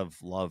a lot of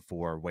love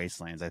for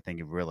Wastelands. I think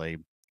it really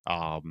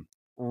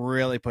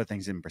really put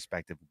things in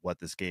perspective what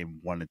this game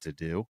wanted to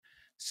do.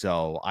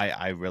 So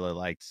I really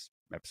liked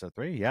episode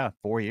 3. Yeah,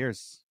 4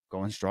 years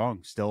going strong,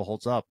 still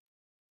holds up.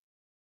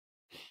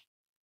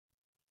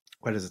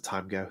 Where does the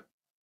time go?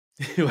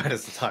 Where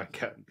does the time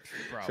go?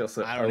 Bro,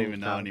 I don't even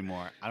know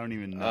anymore. I don't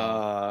even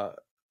know.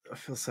 I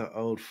feel so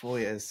old. 4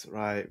 years,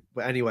 right?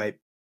 But anyway,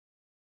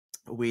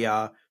 we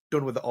are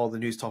done with all the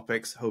news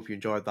topics. Hope you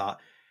enjoyed that.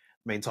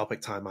 Main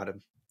topic time,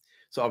 Adam.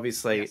 So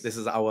obviously, This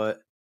is our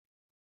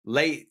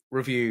late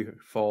review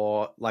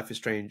for Life is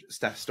Strange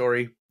Steph's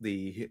Story,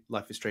 the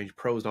Life is Strange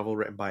prose novel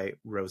written by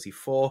Rosie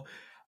 4.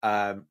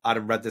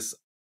 Adam read this,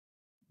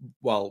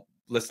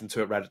 listened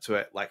to it, read to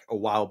it like a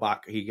while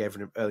back. He gave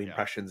an early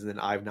impressions, and then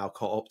I've now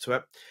caught up to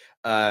it.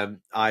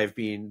 I've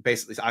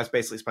basically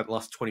spent the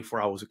last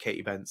 24 hours with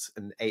Katie Bentz,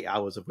 and 8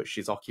 hours of which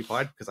she's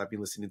occupied because I've been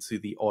listening to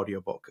the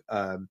audiobook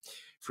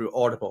through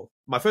Audible.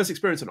 My first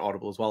experience on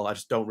Audible as well. I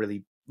just don't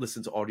really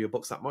listen to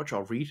audiobooks that much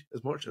or read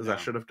as much as I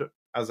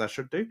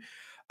should do.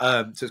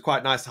 So it's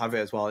quite nice to have it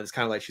as well. It's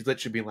kind of like she's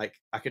literally been like,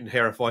 I can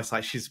hear her voice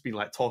like she's been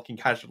like talking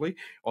casually.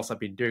 Also, I've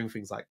been doing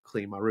things like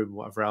clean my room and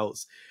whatever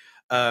else.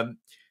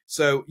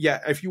 So yeah,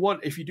 if you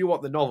do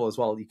want the novel as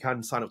well, you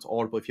can sign up to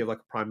Audible. If you have like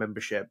a Prime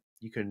membership,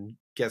 you can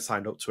get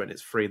signed up to it, and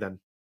it's free then,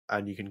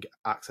 and you can get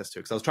access to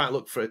it. Because I was trying to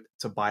look for it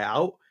to buy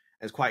out,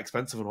 and it's quite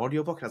expensive on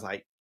audiobook, and I was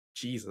like,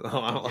 Jesus,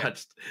 I'm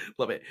just a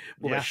little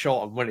bit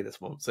short on money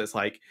this month. So it's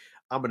like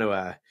I'm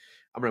gonna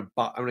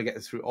get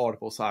this through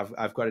Audible. So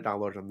I've got it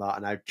downloaded on that,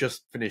 and I've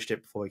just finished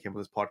it before we came on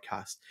this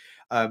podcast.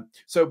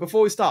 So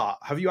before we start,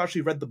 have you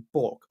actually read the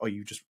book, or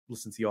you just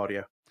listened to the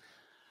audio?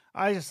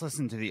 I just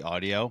listened to the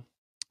audio.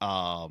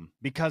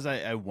 Because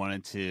I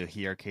wanted to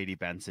hear Katie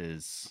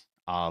Bentz's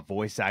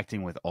voice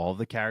acting with all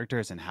the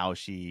characters and how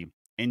she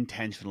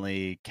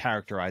intentionally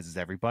characterizes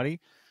everybody.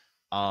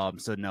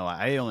 So no,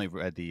 I only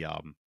read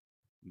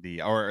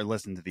or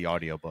listened to the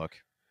audiobook,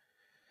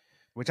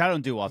 which I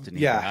don't do often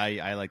either.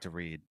 I like to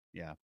read.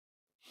 Yeah.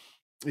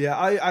 Yeah,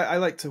 I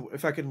like to,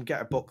 if I can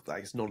get a book that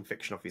is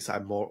non-fiction, obviously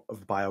I'm more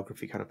of a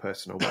biography kind of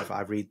person or whatever,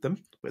 I read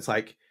them. But it's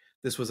like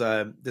this was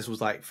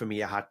like, for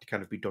me, it had to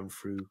kind of be done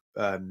through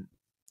what I'm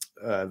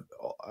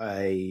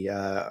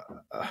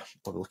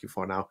looking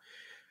for now,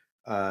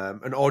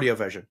 an audio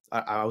version.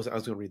 I was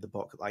going to read the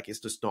book. Like, it's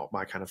just not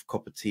my kind of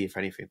cup of tea, if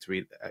anything, to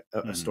read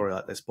a story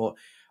like this. But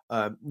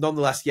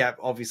nonetheless, yeah,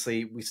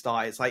 obviously we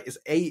start. It's like it's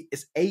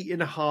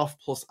 8.5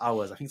 plus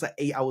hours. I think it's like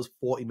 8 hours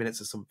 40 minutes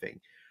or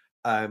something.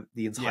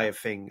 The entire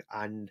thing,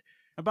 and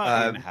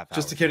about 8.5 hours.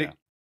 Just to kind of.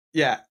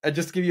 Yeah, and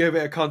just to give you a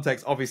bit of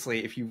context,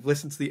 obviously, if you've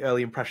listened to the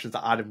early impressions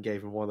that Adam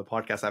gave in one of the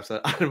podcast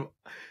episodes, Adam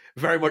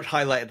very much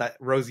highlighted that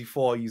Rosie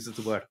 4 uses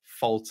the word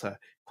falter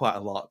quite a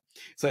lot.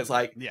 So it's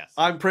like,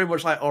 I'm pretty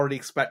much like already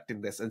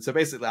expecting this. And so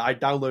basically, I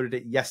downloaded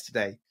it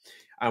yesterday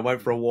and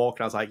went for a walk,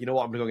 and I was like, you know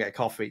what, I'm going to go get a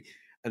coffee.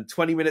 And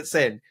 20 minutes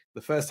in,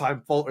 the first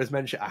time falter is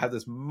mentioned, I have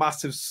this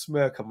massive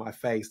smirk on my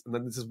face. And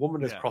then there's this woman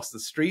who's across the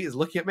street is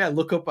looking at me. I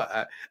look up at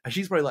her, and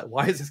she's probably like,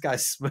 why is this guy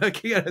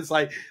smirking? And it's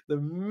like, the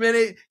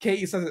minute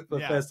Katie says it for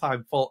the first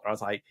time, falter, I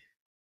was like,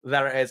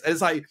 there it is.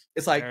 And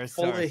it's like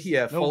falter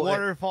here. The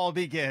waterfall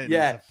begins.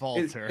 Yeah,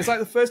 falter. It's like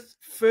the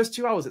first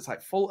 2 hours. It's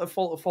like falter,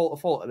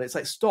 and it's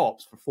like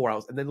stops for 4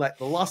 hours, and then like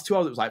the last 2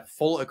 hours, it was like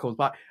falter comes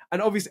back.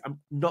 And obviously, I'm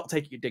not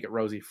taking a dig at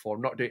Rosie 4.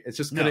 I'm not doing. It's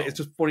just it's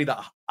just funny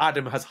that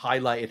Adam has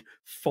highlighted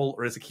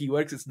falter as a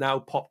keyword because it's now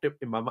popped up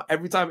in my mind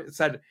every time it's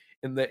said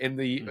in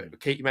the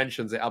Katie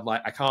mentions it. I'm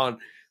like, I can't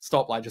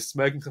stop like just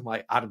smirking. I'm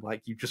like, Adam,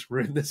 like, you just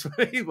ruined this for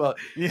me. But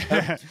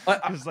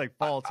just like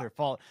falter.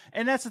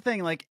 And that's the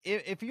thing. Like,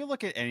 if you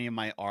look at any of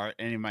my art,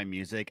 any of my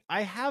music,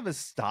 I have a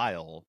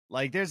style.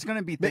 Like, there's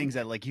gonna be things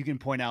that like you can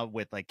point out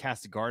with like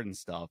Cast of Garden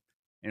stuff,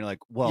 and you're like,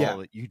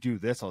 well, you do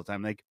this all the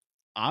time. Like,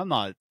 I'm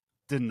not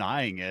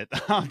denying it.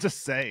 I'm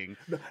just saying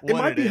it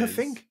might be her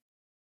thing.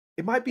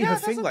 It might be her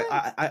thing. Like,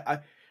 I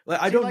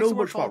don't know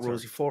much about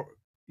Rosie 4.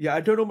 Yeah,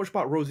 I don't know much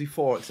about Rosie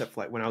 4 except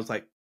for like when I was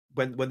like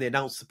when they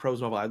announced the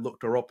prose novel, I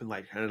looked her up and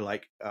like kind of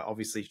like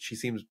obviously she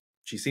seems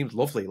she seemed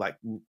lovely, like,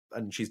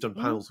 and she's done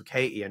panels with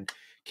Katie, and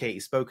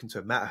Katie's spoken to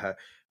her, met her,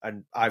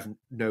 and I've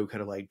no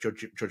kind of like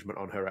judgment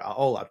on her at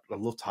all. I'd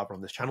love to have her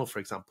on this channel, for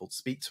example, to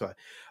speak to her.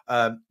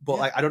 But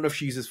like, I don't know if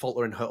she uses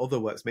Faulkner in her other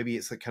works. Maybe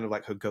it's kind of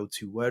like her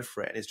go-to word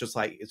for it, and it's just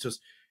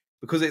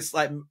because it's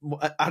like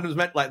Adam's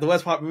meant, like, the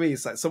worst part for me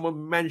is like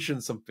someone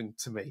mentions something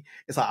to me,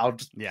 it's like I'll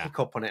just pick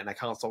up on it and I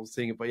can't stop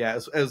seeing it. But yeah,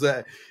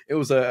 it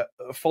was a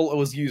Faulkner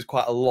was used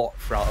quite a lot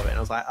throughout of it, and I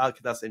was like,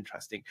 okay, that's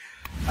interesting.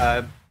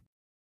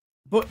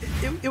 But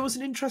it was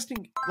an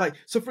interesting, like,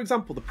 so for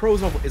example, the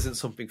prose novel isn't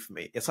something for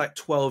me. It's like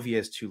 12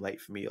 years too late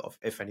for me,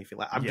 if anything.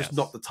 Like, I'm just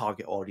not the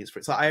target audience for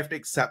it. So I have to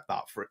accept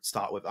that for it to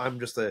start with.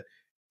 I'm just a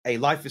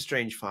Life is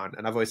Strange fan,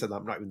 and I've always said that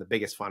I'm not even the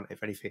biggest fan,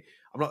 if anything.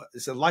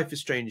 It's a Life is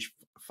Strange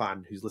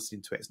fan who's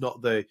listening to it. It's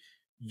not the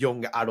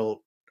young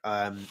adult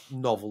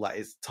novel that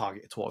is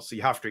targeted towards. So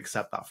you have to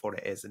accept that for what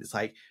it is. And it's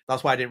like,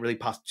 that's why I didn't really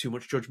pass too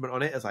much judgment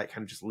on it, as like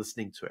kind of just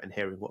listening to it and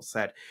hearing what's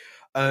said.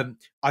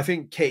 I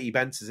think Katie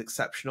Bent is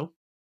exceptional.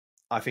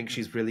 I think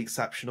she's really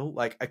exceptional.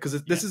 Like,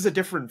 because this is a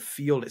different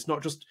field. It's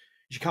not just,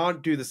 you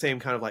can't do the same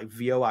kind of like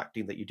VO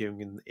acting that you're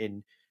doing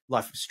in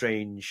Life is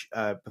Strange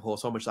before.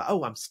 So much like,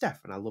 oh, I'm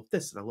Steph and I love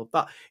this and I love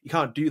that. You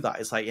can't do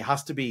that. It's like, it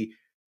has to be,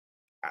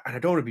 and I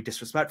don't want to be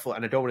disrespectful,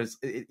 and I don't want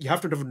to, you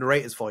have to have a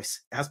narrator's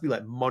voice. It has to be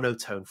like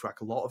monotone for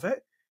like a lot of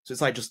it. So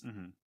it's like just,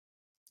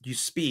 you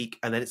speak,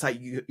 and then it's like,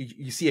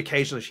 you see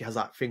occasionally she has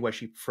that thing where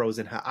she throws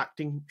in her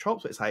acting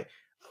chops, but it's like,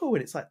 oh,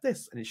 and it's like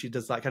this, and she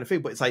does that kind of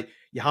thing. But it's like,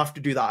 you have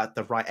to do that at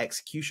the right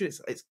execution.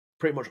 It's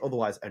pretty much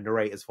otherwise a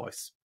narrator's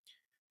voice,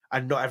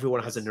 and not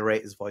everyone has a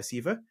narrator's voice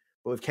either.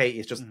 But with Katie,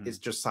 it's just it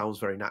just sounds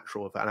very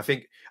natural with her. And I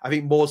think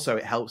more so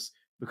it helps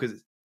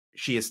because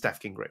she is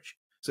Steph Gingrich,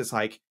 so it's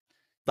like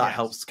that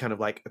helps kind of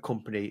like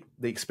accompany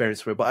the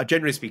experience for her. But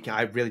generally speaking,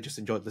 I really just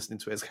enjoyed listening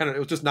to it. It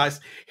was just nice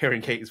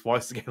hearing Katie's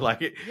voice again,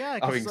 like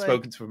having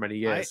spoken to her for many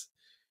years.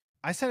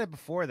 I said it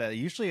before that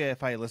usually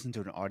if I listen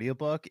to an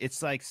audiobook,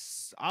 it's like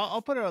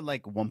I'll put it at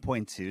like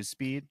 1.2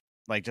 speed,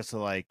 like just to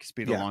like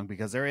speed along,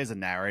 because there is a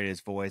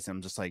narrator's voice. And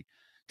I'm just like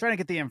trying to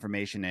get the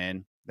information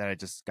in that I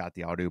just got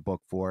the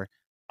audiobook for.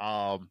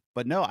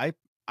 But no, I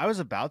was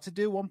about to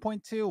do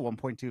 1.2,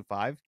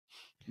 1.25,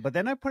 but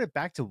then I put it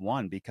back to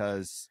 1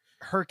 because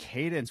her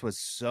cadence was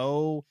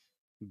so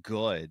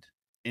good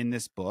in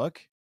this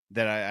book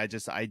that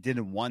I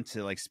didn't want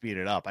to like speed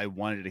it up. I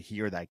wanted to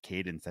hear that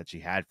cadence that she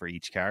had for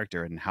each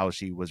character and how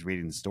she was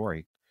reading the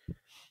story.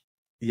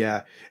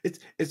 Yeah,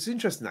 it's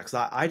interesting because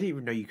I didn't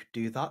even know you could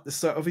do that.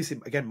 So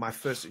obviously, again, my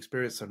first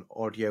experience on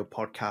audio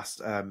podcast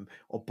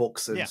or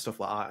books and stuff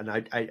like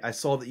that, and I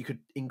saw that you could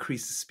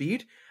increase the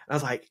speed, and I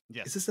was like,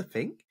 is this a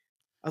thing?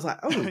 I was like,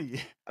 oh,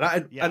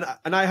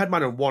 and I had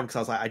mine on 1 because I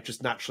was like, I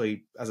just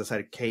naturally, as I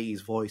said,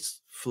 Katie's voice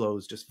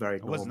flows just very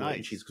normally, nice.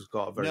 and she's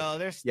got a very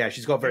there's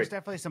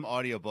definitely some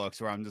audiobooks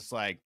where I'm just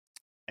like,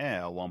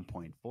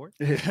 1.4.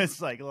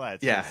 It's like,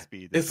 let's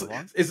speed this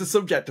along. It's the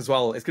subject as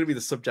well. It's going to be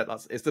the subject.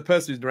 It's the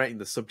person who's narrating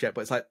the subject.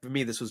 But it's like, for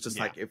me, this was just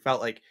like, it felt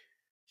like,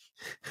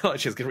 oh,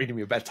 she's going to read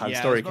me a bedtime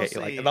story, Katie.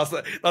 Like, and that's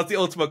the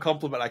ultimate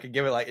compliment I can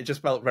give it. Like, it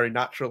just felt very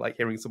natural, like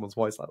hearing someone's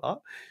voice like that.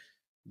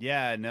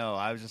 Yeah, no,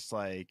 I was just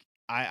like,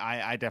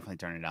 I definitely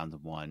turned it down to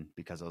 1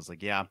 because I was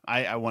like,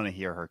 I want to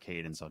hear her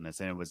cadence on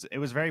this, and it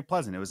was very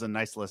pleasant. It was a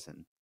nice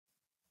listen.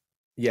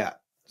 Yeah.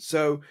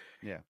 So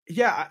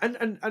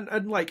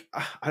and like,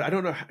 I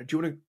don't know. Do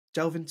you want to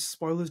delve into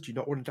spoilers? Do you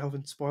not want to delve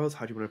into spoilers?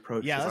 How do you want to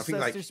approach this?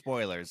 Let's do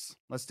spoilers.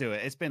 Let's do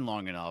it. It's been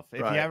long enough. If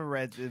you haven't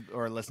read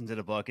or listened to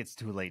the book, it's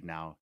too late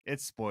now.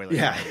 It's spoilers,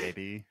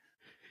 baby.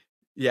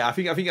 Yeah, I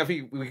think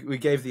we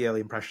gave the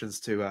early impressions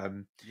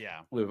to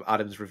with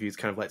Adam's reviews,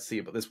 kind of let's see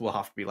it, but this will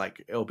have to be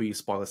like, it'll be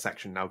spoiler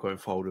section now going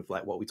forward with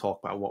like what we talk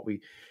about and what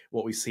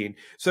we've seen.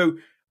 So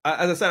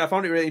as I said, I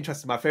found it really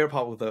interesting. My favorite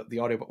part with the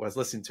audiobook was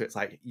listening to it. It's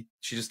like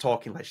she's just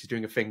talking, like she's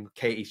doing a thing.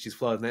 Katie, she's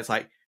flowing, and it's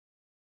like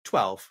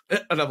 12,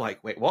 and I'm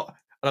like, wait, what?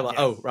 And I'm like,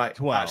 oh right,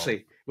 12.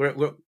 Actually, we're in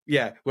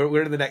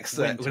the next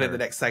we're in the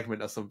next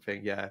segment or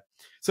something. Yeah,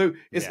 so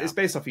it's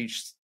based off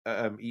each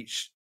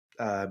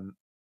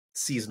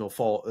seasonal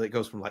fall. It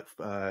goes from like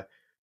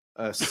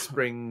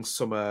spring,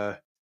 summer.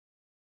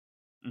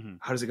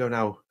 How does it go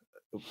now?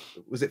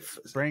 Was it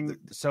spring?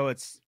 So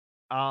it's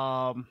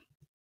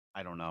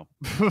I don't know.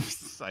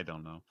 I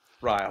don't know.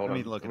 Right, hold on.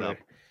 Let me look it up.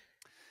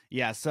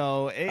 Yeah,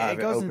 so it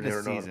goes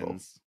into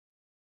seasons.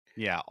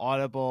 Yeah,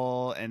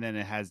 Audible, and then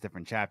it has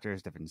different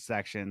chapters, different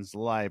sections,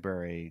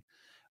 library.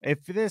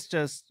 If this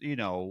just,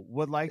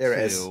 would like there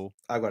to... it is.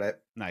 I got it.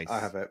 Nice. I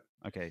have it.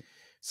 Okay.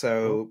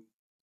 So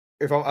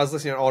if I was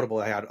listening on Audible,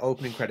 I had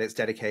opening credits,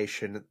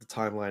 dedication, the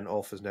timeline,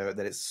 author's note,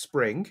 then it's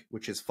spring,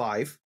 which is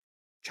 5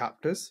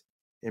 chapters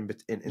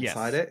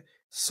inside it.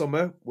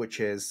 Summer, which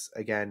is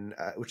again,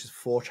 which is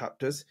 4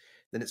 chapters.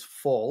 Then it's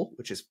fall,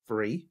 which is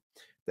 3.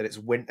 Then it's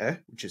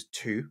winter, which is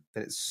 2.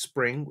 Then it's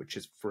spring, which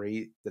is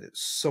 3. Then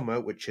it's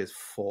summer, which is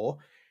 4.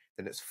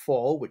 Then it's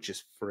fall, which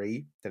is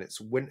 3. Then it's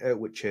winter,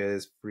 which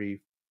is 3.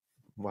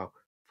 Wow,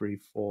 3,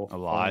 4,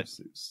 5,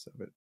 6,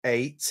 7,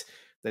 8.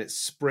 Then it's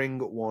spring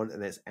 1,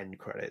 and there's end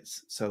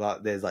credits. So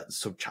that there's like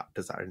sub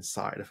chapters that are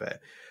inside of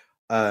it.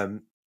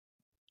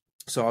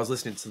 So I was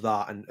listening to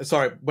that, and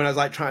sorry, when I was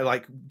like trying to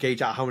like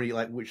gauge out how many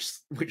like which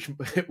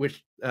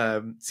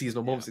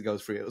seasonal moments it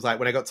goes through, it was like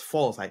when I got to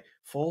fall, it's like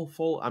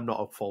fall. I'm not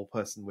a fall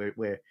person.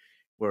 We're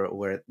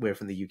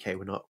from the UK.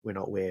 We're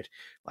not weird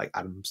like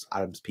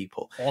Adam's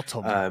people.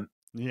 Autumn.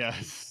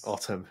 Yes.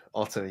 Autumn.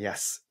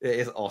 Yes, it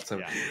is autumn.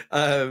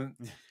 Yeah.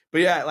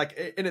 But yeah,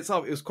 like in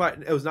itself,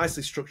 it was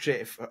nicely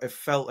structured. It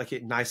felt like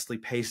it nicely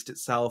paced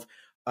itself.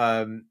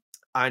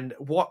 And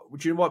what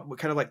do you know? What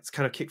kind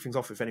of kick things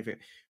off, if anything?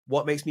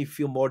 What makes me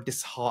feel more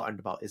disheartened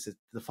about is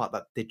the fact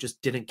that they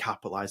just didn't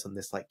capitalize on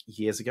this like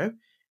years ago.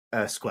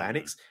 Square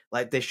Enix,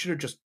 like they should have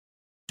just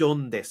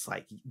done this.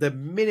 Like the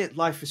minute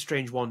Life is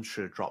Strange 1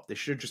 should have dropped, they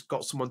should have just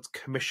got someone to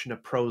commission a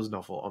prose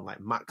novel on like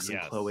Max and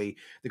Chloe.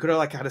 They could have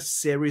like had a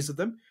series of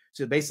them.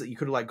 So basically, you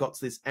could have like got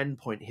to this end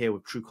point here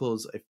with True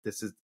Colors, if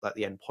this is like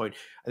the end point,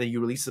 and then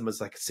you release them as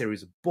like a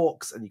series of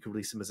books, and you could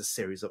release them as a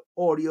series of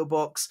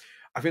audiobooks.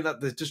 I think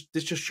that this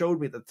just showed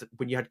me that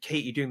when you had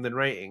Katie doing the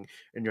narrating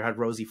and you had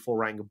Rosie full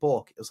writing a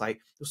book, it was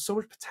like there's so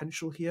much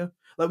potential here.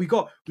 Like we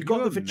got the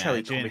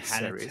Vicelli comic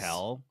series.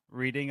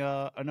 Reading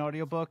an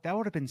audiobook, that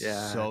would have been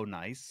so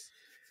nice.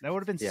 That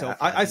would have been so fun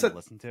I said, to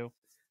listen to.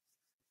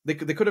 They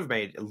could have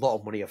made a lot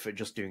of money off it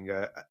just doing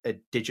a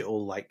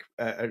digital like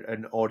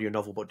an audio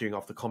novel, but doing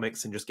off the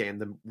comics and just getting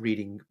them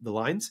reading the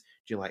lines.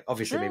 Do you know, like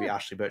obviously maybe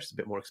Ashley Birch is a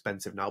bit more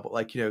expensive now, but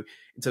like, you know,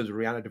 in terms of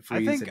Rihanna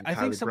DeVries and I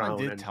think someone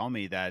Brown did tell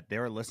me that they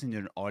were listening to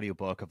an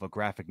audiobook of a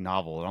graphic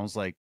novel, and I was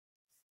like,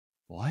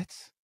 what?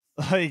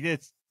 Like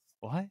it's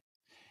what?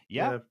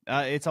 Yeah.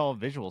 It's all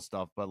visual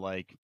stuff, but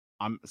like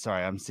I'm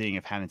sorry, I'm seeing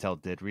if Hannah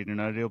did read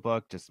an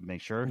audiobook just to make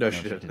sure. No,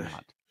 she did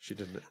not. She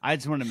didn't. I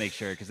just want to make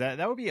sure because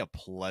that would be a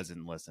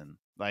pleasant listen.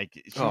 Like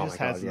she just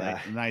has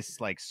like a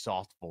nice like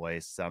soft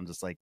voice. So I'm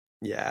just like,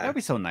 that'd be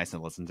so nice to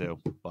listen to.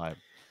 But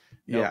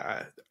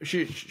yeah,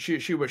 she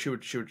would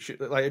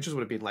like it just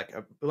would have been like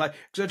because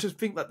I just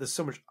think that there's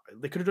so much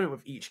they could have done it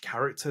with each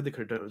character. They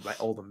could have done it with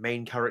like all the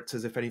main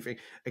characters, if anything.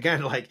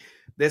 Again, like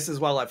this as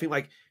well. I think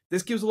like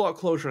this gives a lot of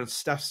closure on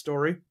Steph's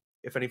story.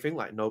 If anything,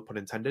 like no pun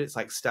intended, it's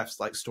like Steph's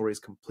like story is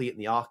complete and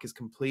the arc is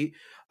complete.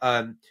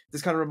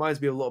 This kind of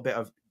reminds me a little bit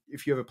of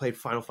if you ever played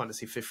Final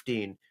Fantasy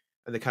 15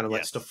 and the kind of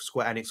like stuff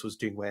Square Enix was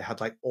doing where it had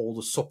like all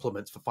the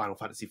supplements for Final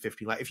Fantasy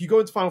 15. Like if you go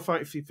into Final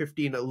Fantasy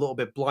 15 a little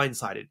bit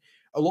blindsided,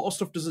 a lot of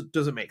stuff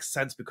doesn't make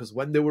sense because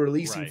when they were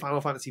releasing Final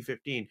Fantasy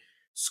 15,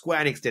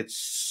 Square Enix did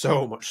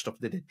so much stuff.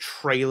 They did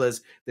trailers,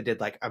 they did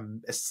like a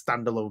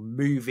standalone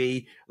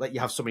movie, like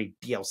you have so many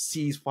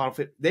DLCs.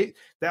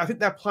 I think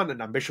their plan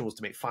and ambition was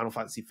to make Final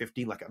Fantasy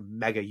 15 like a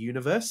mega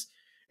universe.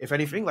 If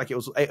anything, like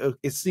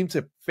it seemed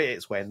to fit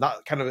its way, and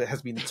that kind of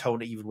has been the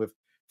tone even with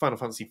Final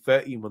Fantasy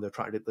 13 when they're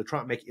trying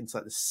to make it into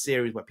like this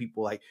series where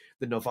people like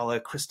the Novella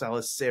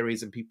Crystallis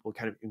series and people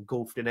kind of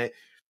engulfed in it.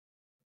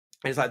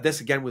 And it's like this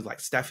again with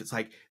like Steph. It's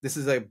like this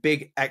is a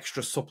big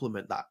extra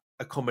supplement that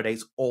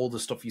accommodates all the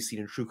stuff you've seen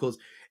in True Colors.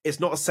 It's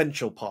not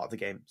essential part of the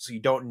game, so you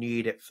don't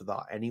need it for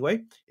that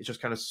anyway. It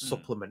just kind of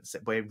supplements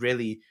it, but it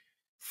really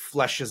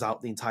fleshes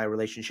out the entire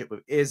relationship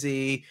with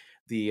Izzy,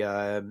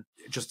 the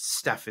just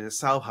Steph in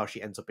itself, how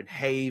she ends up in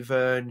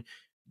Haven.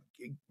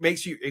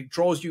 It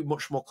draws you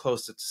much more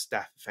closer to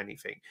Steph, if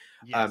anything.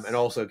 And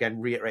also again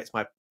reiterates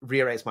my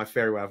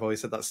theory where I've always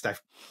said that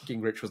Steph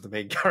Gingrich was the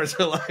main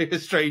character like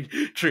Strange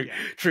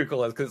True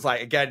Colors, because it's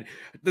like again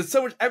there's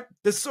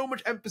so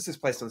much emphasis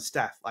placed on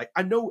Steph. Like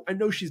I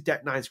know she's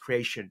Deck Nine's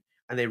creation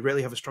and they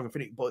really have a strong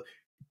affinity, but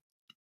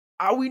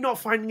are we not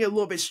finding it a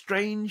little bit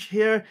strange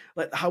here?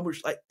 Like how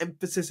much like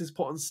emphasis is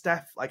put on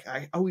Steph? Like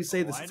I always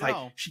say this, it's like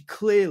she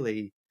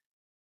clearly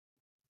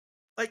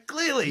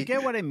you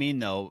get what I mean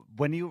though.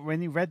 When you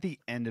read the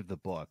end of the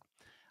book,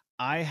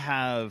 I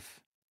have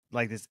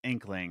like this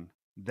inkling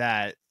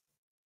that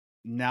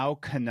now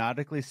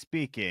canonically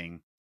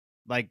speaking,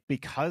 like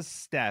because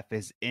Steph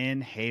is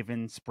in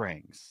Haven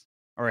Springs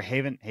or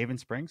Haven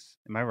Springs,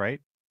 am I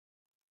right?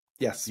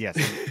 Yes.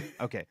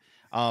 Okay.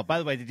 By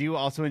the way, did you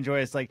also enjoy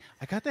it's like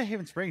I got the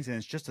Haven Springs and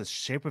it's just a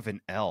shape of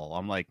an L.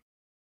 I'm like,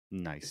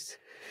 nice.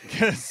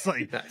 It's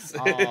like nice.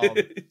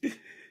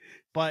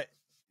 But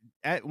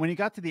when you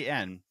got to the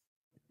end,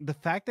 the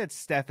fact that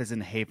Steph is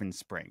in Haven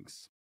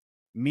Springs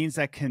means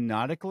that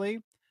canonically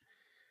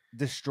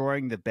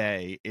destroying the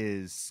bay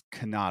is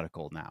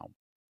canonical now.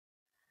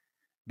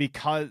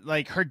 Because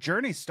like her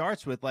journey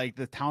starts with like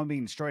the town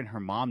being destroyed and her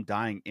mom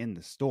dying in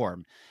the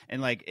storm.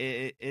 And like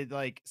it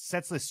like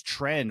sets this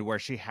trend where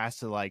she has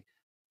to like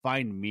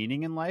find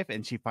meaning in life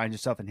and she finds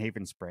herself in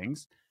Haven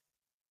Springs.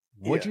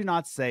 Would you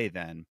not say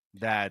then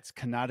that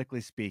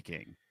canonically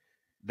speaking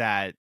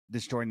that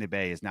destroying the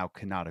bay is now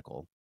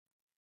canonical?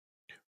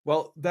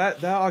 Well,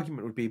 that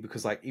argument would be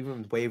because like even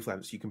with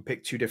wavelengths, you can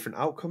pick two different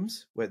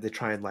outcomes where they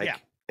try and like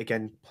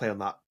again play on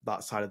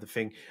that side of the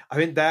thing. I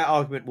think their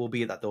argument will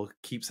be that they'll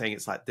keep saying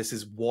it's like this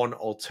is one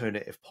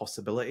alternative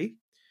possibility.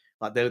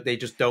 Like they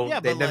just don't. Yeah,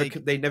 they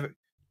never.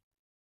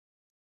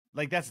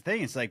 Like that's the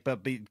thing. It's like,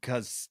 but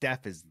because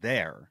Steph is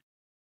there,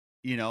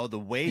 you know, the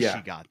way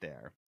she got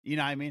there. You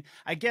know what I mean?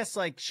 I guess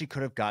like she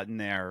could have gotten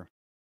there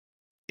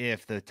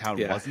if the town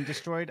wasn't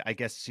destroyed. I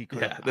guess she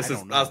could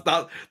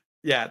have.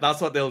 Yeah, that's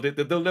what they'll do.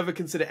 They'll never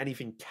consider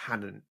anything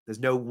canon. There's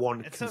no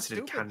one It's considered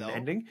so stupid, canon though.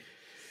 ending.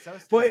 So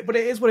stupid. But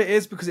it is what it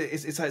is, because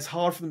it's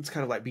hard for them to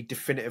kind of like be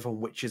definitive on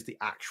which is the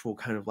actual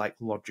kind of like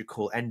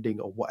logical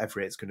ending or whatever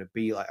it's going to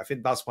be. Like, I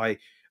think that's why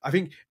I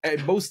think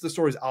most of the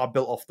stories are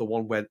built off the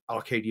one where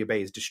Arcadia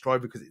Bay is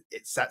destroyed, because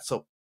it sets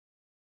up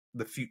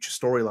the future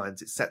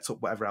storylines. It sets up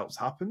whatever else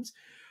happens.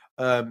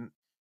 But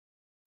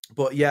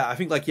yeah, I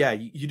think like, yeah,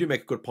 you do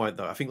make a good point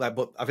though. I think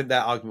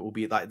their argument will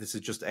be like, this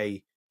is just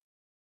a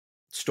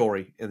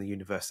story in the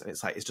universe, and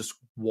it's like, it's just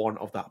one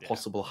of that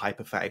possible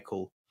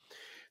hypothetical.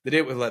 They did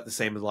it with like the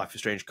same as Life is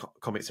Strange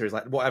comic series.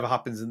 Like, whatever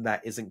happens in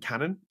there isn't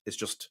canon. It's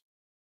just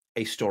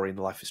a story in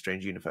the Life is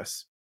Strange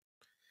universe.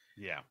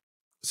 Yeah.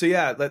 So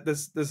yeah,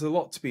 there's a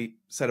lot to be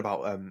said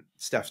about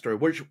Steph's story.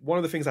 Which, one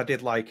of the things I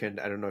did like, and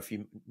I don't know if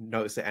you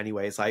noticed it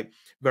anyway, is like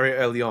very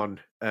early on,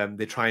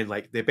 they try and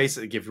like, they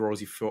basically give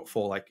Rosie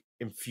for like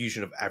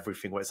infusion of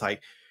everything. Where it's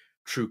like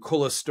True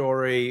Color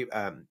story,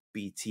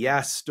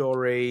 BTS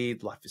story,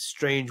 Life is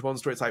Strange one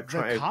story. It's like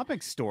the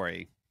comic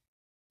story.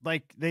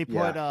 Like, they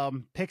put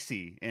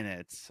Pixie in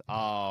it.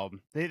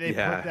 They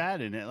put that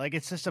in it. Like,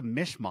 it's just a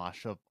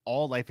mishmash of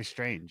all Life is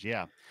Strange.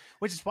 Yeah,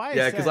 which is why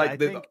I said, like, I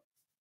think.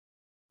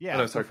 Yeah.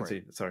 Oh, no, sorry,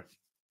 continue. Sorry.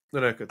 No,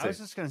 continue. I was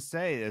just gonna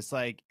say, it's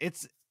like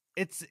it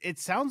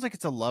sounds like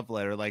it's a love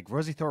letter. Like,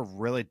 Rosie Thor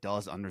really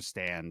does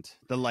understand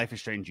the Life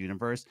is Strange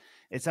universe.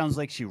 It sounds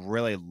like she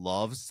really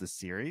loves the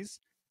series.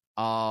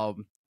 But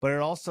it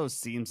also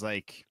seems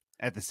like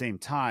at the same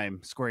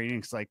time, Square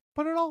Enix like,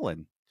 put it all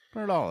in,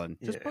 put it all in,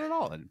 just put it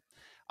all in.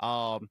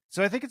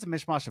 So I think it's a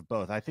mishmash of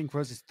both. I think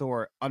Rosie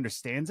Thor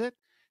understands it,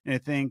 and I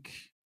think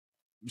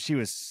she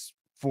was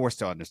forced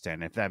to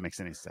understand it, if that makes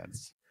any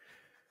sense.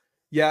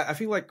 Yeah, I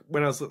think like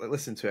when I was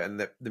listening to it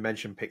and they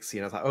mentioned Pixie,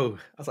 and I was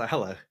like,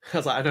 hello. I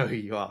was like, I know who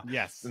you are.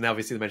 Yes. And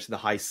obviously they mentioned the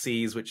High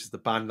Seas, which is the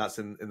band that's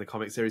in the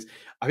comic series.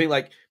 I think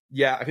like,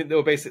 yeah, I think they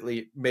were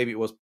basically, maybe it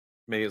was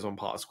on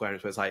part of Square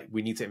Enix, where it's like,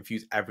 we need to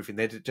infuse everything.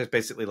 They're just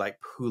basically like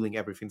pooling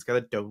everything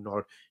together.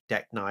 Donor,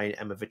 Deck Nine,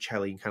 Emma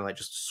Vicelli, and kind of like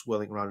just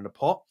swirling around in a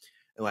pot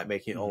and like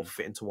making it all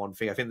fit into one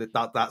thing. I think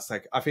that's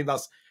like, I think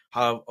that's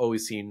how I've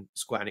always seen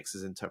Square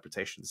Enix's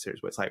interpretation of the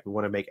series, where it's like, we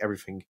want to make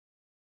everything,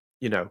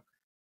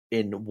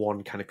 in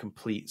one kind of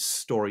complete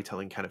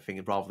storytelling kind of thing,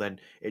 and rather than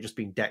it just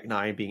being Deck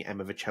Nine, being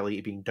Emma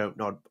Vicelli, being Don't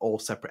Nod, all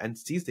separate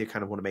entities, they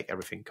kind of want to make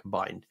everything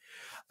combined.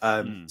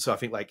 So I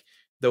think like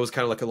there was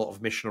kind of like a lot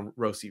of mission on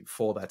Rosie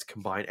for that, to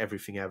combine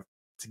everything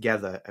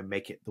together and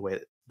make it the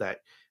way that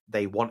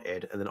they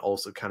wanted, and then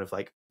also kind of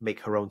like make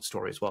her own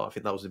story as well. I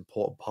think that was an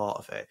important part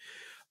of it.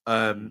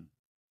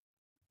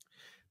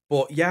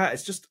 But yeah,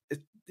 it's just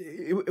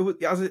it was,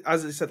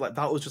 as I said, like,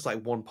 that was just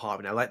like one part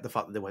of it. I like the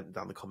fact that they went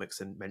down the comics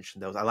and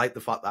mentioned those. I like the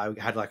fact that I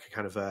had like a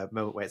kind of a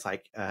moment where it's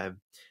like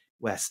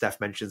where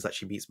Steph mentions that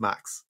she meets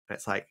Max, and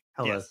it's like,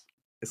 hello. Yes.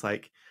 It's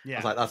like, I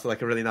was like, that's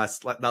like a really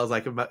nice, like, that was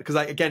like, because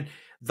like, again,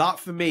 that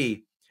for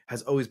me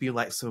has always been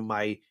like some of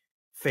my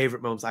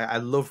favorite moments. I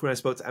love when I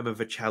spoke to Emma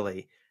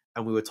Vicelli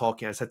and we were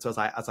talking. I said to her,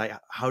 I was like,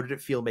 how did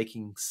it feel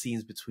making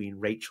scenes between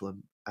Rachel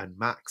and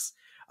Max?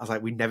 I was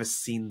like, we've never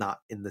seen that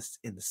in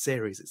the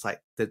series. It's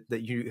like that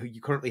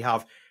you currently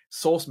have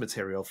source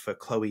material for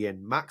Chloe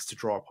and Max to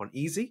draw upon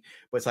easy,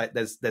 but it's like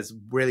there's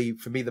really,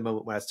 for me, the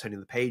moment where I was turning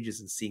the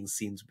pages and seeing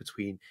scenes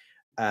between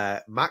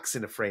Max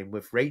in a frame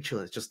with Rachel,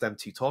 and it's just them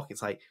two talking.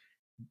 It's like,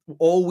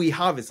 all we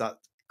have is that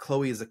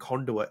Chloe is a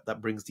conduit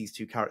that brings these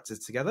two characters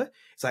together.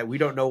 It's like, we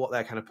don't know what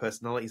their kind of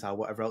personalities are,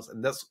 whatever else,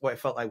 and that's what it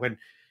felt like when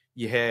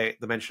you hear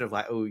the mention of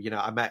like, oh,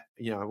 I met,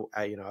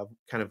 I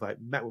kind of like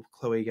met with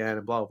Chloe again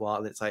and blah, blah, blah.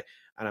 And it's like,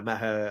 and I met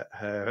her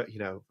her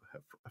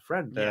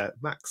friend,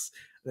 Max.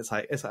 And it's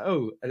like,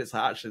 oh, and it's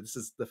like, actually, this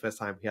is the first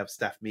time we have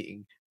Steph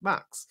meeting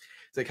Max.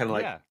 So it kind of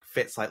like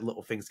fits like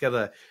little things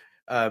together.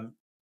 So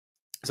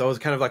I was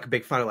kind of like a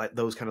big fan of like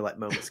those kind of like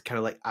moments, kind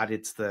of like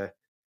added to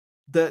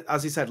the,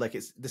 as you said, like,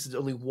 this is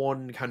only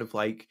one kind of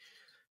like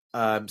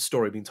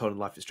story being told in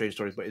Life is Strange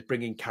stories, but it's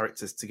bringing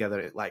characters together.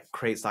 It like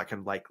creates that kind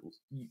of like,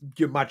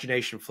 your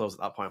imagination flows at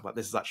that point. Like,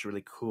 this is actually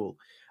really cool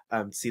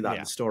to see that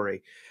in the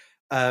story.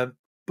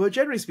 But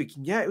generally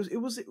speaking, yeah,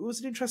 it was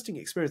an interesting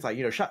experience. Like,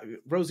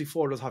 Rosie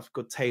Thor does have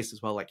good taste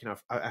as well. Like,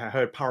 I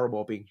heard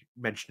Paramore being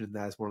mentioned in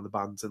there as one of the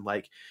bands, and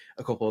like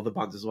a couple other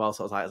bands as well.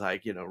 So I was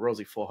like,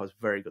 Rosie Thor has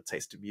very good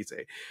taste in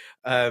music.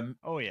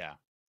 Oh yeah.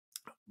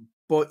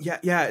 But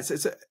yeah,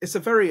 it's a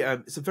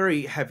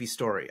very heavy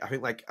story. I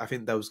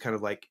think those kind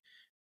of like,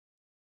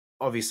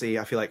 obviously,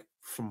 I feel like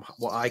from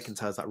what I can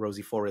tell is that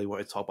Rosie Thor really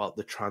wanted to talk about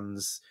the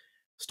trans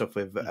stuff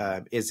with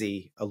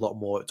Izzy a lot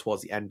more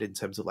towards the end, in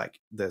terms of like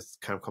this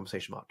kind of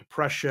conversation about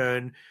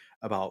depression,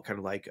 about kind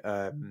of like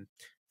I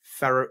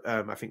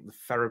think the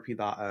therapy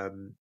that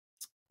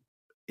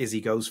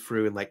Izzy goes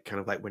through, and like kind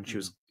of like when she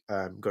was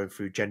going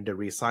through gender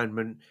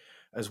reassignment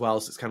as well.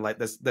 So it's kind of like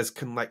there's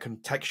kind of like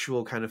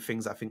contextual kind of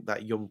things I think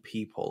that young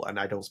people, and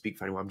I don't speak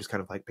for anyone, I'm just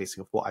kind of like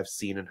basing off what I've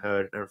seen and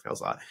heard and everything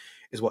else, like that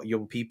is what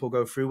young people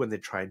go through when they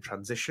try and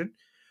transition.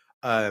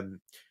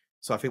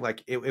 So I think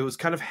like it was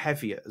kind of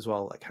heavier as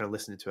well, like kind of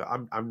listening to it.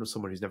 I'm not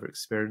someone who's never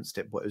experienced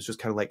it, but it was just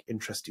kind of like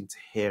interesting to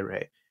hear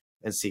it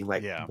and seeing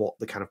like what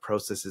the kind of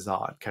processes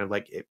are. Kind of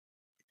like it,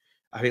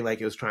 I think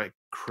like it was trying to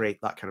create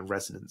that kind of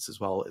resonance as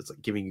well. It's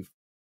like giving you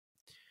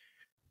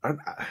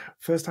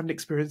first-hand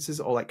experiences,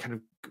 or like kind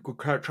of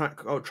try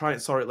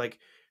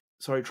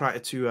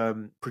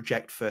to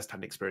project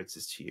first-hand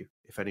experiences to you,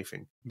 if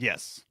anything.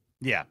 Yes.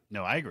 Yeah.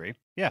 No, I agree.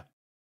 Yeah.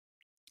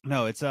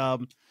 No, it's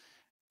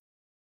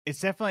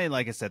definitely,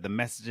 like I said, the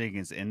messaging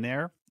is in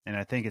there, and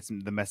I think it's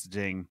the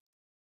messaging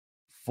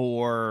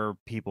for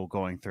people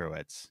going through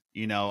it,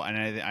 and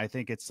I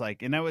think it's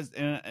like, and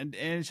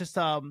it's just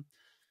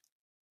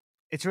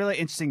it's really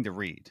interesting to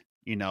read,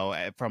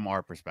 from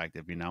our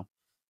perspective,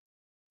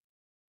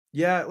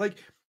 Yeah, like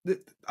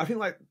I think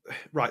like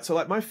right. So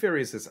like my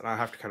theory is this, and I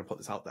have to kind of put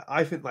this out there.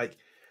 I think like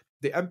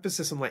the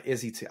emphasis on like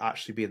Izzy to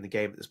actually be in the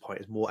game at this point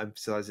is more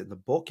emphasized in the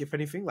book, if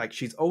anything. Like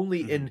she's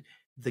only in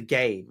the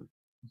game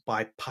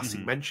by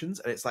passing mentions,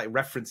 and it's like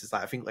references.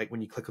 Like I think like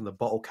when you click on the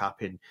bottle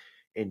cap in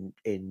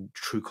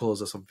True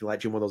Colors or something,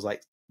 like one of those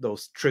like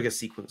those trigger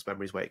sequence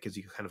memories where it gives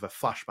you kind of a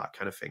flashback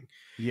kind of thing.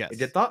 Yes, it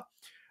did that.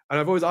 And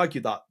I've always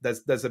argued that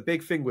there's a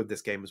big thing with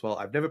this game as well.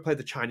 I've never played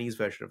the Chinese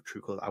version of True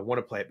Colors. I want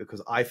to play it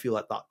because I feel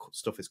like that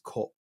stuff is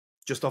cut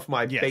just off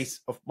my base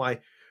of my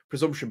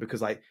presumption,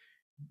 because like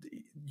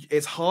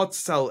it's hard to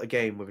sell a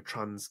game with a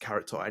trans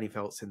character or anything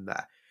else in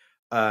there.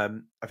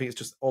 I think it's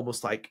just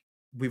almost like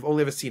we've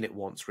only ever seen it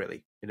once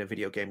really in a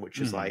video game,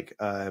 which is like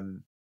Tell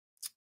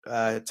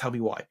Me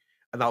Why.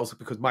 And that was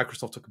because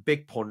Microsoft took a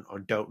big punt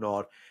on Don't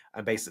Nod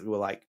and basically were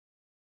like,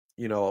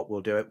 you know what,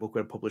 we'll do it. We're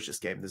going to publish this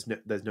game.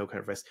 There's no kind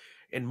of risk.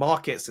 In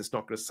markets, it's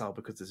not going to sell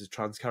because there's a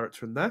trans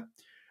character in there.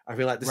 I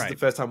feel like this is the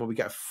first time when we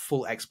get a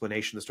full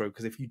explanation of the story,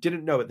 because if you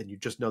didn't know it, then you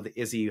just know that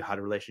Izzy had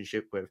a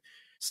relationship with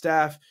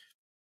Steph.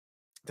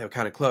 They were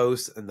kind of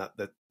close, and that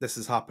this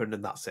has happened,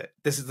 and that's it.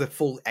 This is the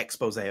full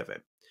expose of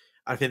it.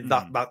 I think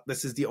that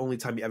this is the only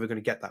time you're ever going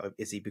to get that with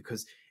Izzy,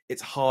 because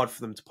it's hard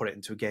for them to put it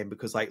into a game.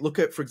 Because like, look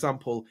at, for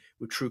example,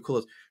 with True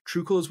Colors.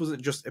 True Colors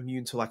wasn't just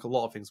immune to like a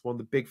lot of things. One of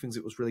the big things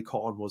it was really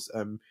caught on was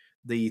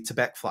the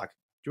Tibet flag.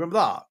 Do you remember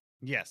that?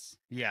 Yes.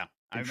 Yeah.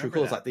 In True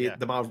Colors, like the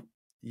amount of,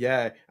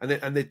 yeah,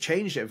 and they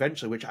changed it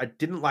eventually, which I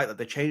didn't like that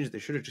they changed it. They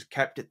should have just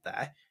kept it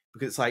there,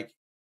 because it's like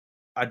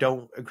I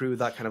don't agree with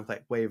that kind of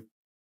like way of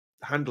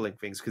handling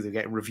things, because they're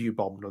getting review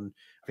bombed on,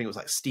 I think it was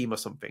like Steam or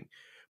something.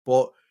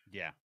 But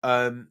yeah,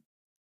 I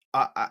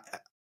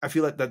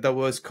feel like that there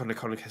was kind of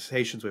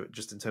conversations with it,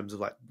 just in terms of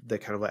like the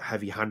kind of like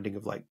heavy handing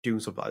of like doing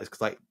something like this,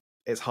 because like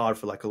it's hard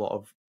for like a lot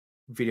of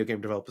video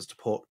game developers to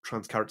put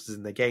trans characters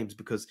in their games,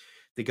 because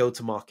they go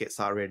to markets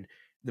that are in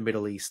the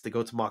Middle East, they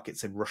go to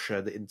markets in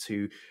Russia,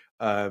 into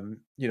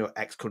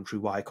X country,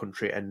 Y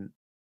country, and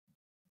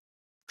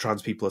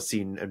trans people are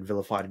seen and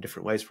vilified in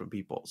different ways from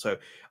people. So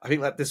I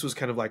think that this was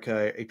kind of like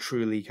a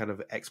truly kind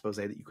of expose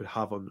that you could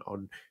have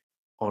on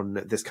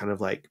this kind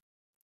of like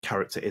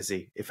character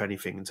Izzy, if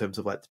anything, in terms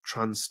of like the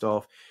trans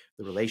stuff,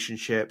 the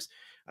relationships.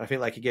 And I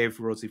think like it gave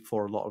Rosie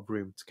 4 a lot of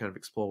room to kind of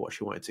explore what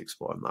she wanted to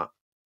explore in that.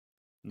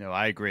 No,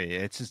 I agree.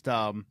 It's just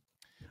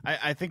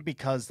I think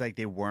because like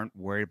they weren't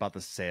worried about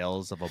the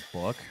sales of a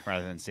book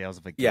rather than sales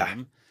of a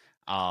game.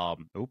 Camera.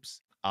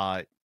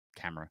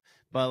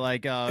 But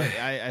like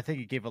I think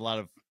it gave a lot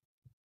of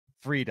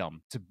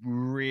freedom to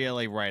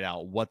really write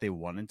out what they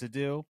wanted to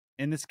do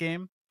in this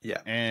game. Yeah.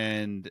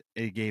 And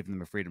it gave them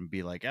the freedom to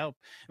be like, oh,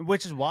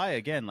 which is why,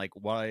 again, like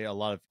why a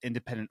lot of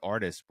independent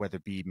artists, whether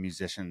it be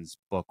musicians,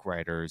 book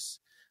writers,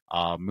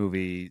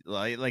 movie,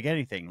 like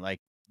anything, like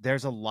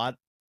there's a lot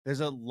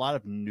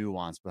of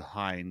nuance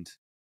behind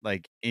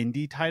like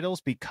indie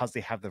titles, because they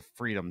have the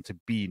freedom to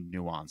be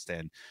nuanced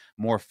and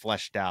more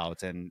fleshed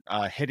out, and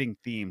hitting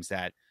themes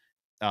that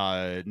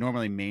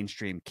normally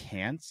mainstream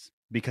can't,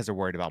 because they're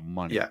worried about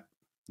money.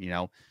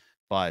 Yeah.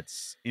 But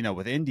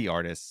with indie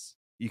artists,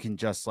 you can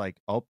just like,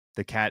 oh,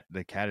 the cat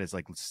is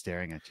like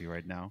staring at you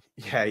right now.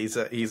 Yeah,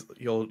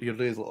 you'll do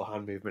his little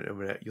hand movement in a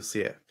minute. You'll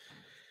see it.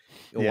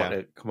 You'll want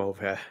to come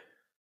over here.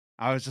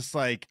 I was just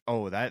like,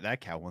 oh, that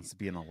cat wants to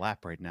be in a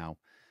lap right now.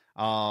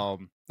 No,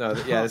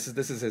 yeah, this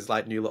is his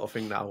like new little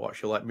thing that I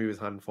watch. He'll like move his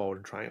hand forward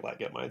and try and like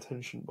get my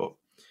attention. But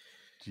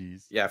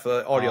jeez, yeah, for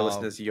the audio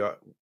listeners,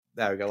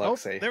 there we go. Like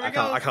say, I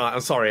can't.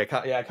 I'm sorry. I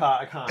can't. Yeah,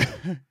 I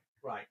can't.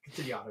 Right,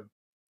 continue, Adam.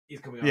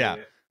 He's coming on. Yeah.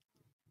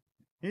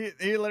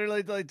 He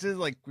literally like just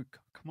like,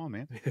 come on,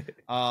 man.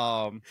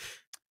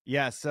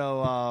 Yeah.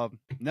 So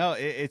no,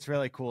 it's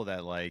really cool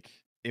that like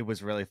it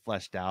was really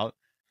fleshed out,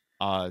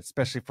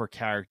 especially for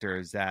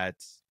characters that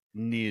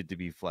needed to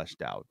be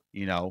fleshed out,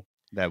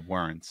 that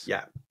weren't.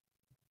 Yeah.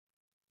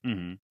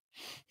 Mm-hmm.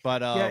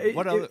 But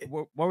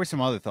what were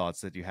some other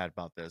thoughts that you had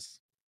about this?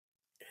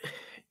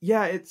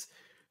 Yeah, it's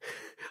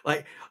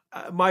like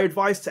my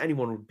advice to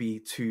anyone would be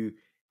to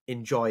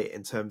enjoy it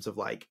in terms of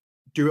like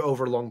do it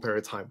over a long period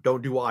of time.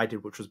 Don't do what I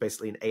did, which was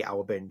basically an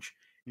 8-hour binge.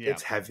 Yeah.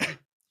 It's heavy.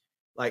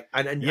 Like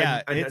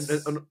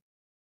it's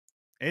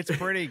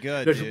pretty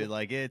good, dude.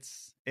 Like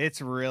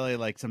it's really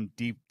like some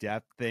deep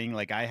depth thing.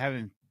 Like I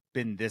haven't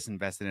been this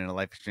invested in a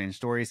Life is Strange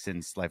story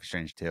since Life is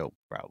Strange 2,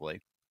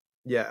 probably.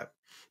 Yeah,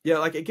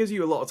 like it gives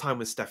you a lot of time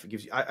with Steph. It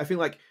gives you. I feel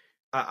like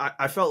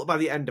I felt by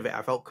the end of it,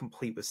 I felt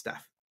complete with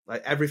Steph.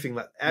 Like everything,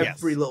 like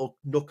every little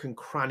nook and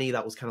cranny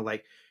that was kind of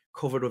like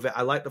covered with it.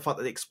 I like the fact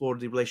that they explored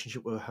the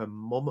relationship with her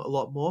mum a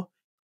lot more,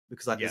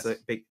 because like there's a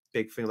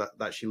big thing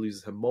that she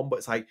loses her mum, but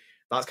it's like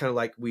that's kind of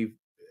like we've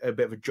a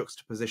bit of a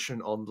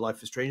juxtaposition on the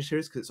Life is Strange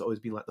series, because it's always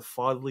been like the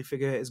fatherly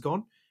figure is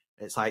gone.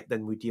 It's like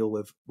then we deal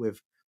with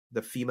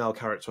the female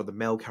character or the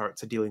male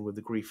character dealing with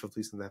the grief of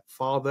losing their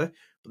father,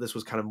 but this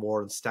was kind of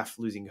more on Steph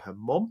losing her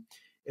mom,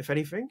 if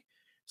anything.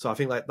 So I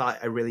think like that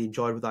I really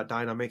enjoyed with that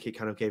dynamic. It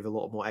kind of gave a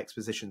lot more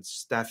exposition to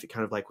Steph. It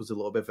kind of like was a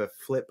little bit of a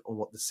flip on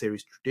what the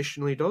series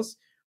traditionally does,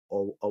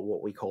 or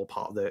what we call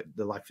part of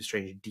the Life is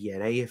Strange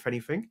DNA, if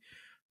anything.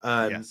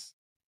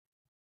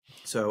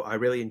 So I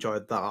really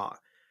enjoyed that.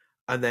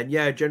 And then,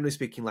 yeah, generally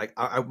speaking, like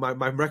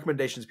my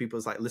recommendations to people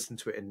is like listen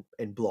to it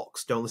in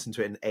blocks. Don't listen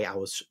to it in 8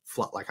 hours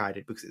flat like I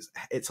did, because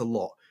it's a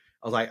lot.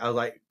 I was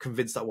like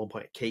convinced at one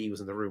point Katie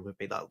was in the room with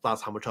me.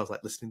 That's how much I was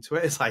like listening to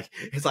it. It's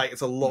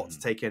a lot to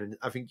take in, and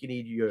I think you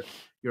need your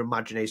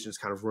imagination to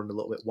kind of run a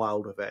little bit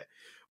wild with it.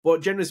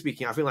 But generally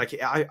speaking, I feel like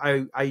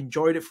I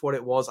enjoyed it for what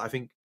it was. I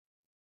think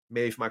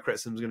maybe if my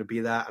criticism is going to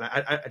be there, and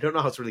I don't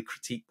know how to really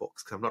critique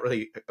books because I'm not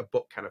really a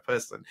book kind of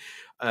person.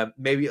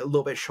 Maybe a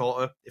little bit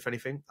shorter, if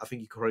anything. I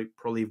think you could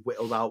probably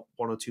whittled out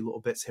 1 or 2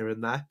 little bits here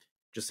and there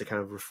just to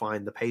kind of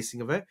refine the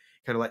pacing of it.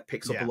 Kind of like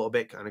picks up a little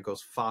bit, kind of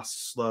goes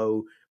fast,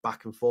 slow,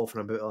 back and forth,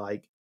 and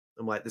I'm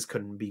like this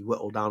couldn't be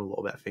whittled down a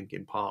little bit, I think,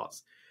 in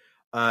parts.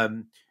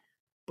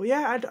 But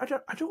yeah, I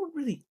don't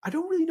really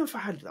know if I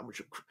had that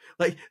much.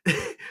 Like,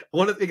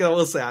 one of the things I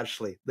will say,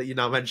 actually, that you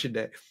now mentioned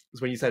it,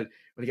 was when you said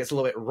when it gets a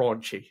little bit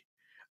raunchy.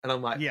 And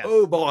I'm like,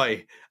 oh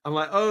boy. I'm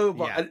like, oh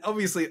boy. Yeah. And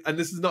obviously, and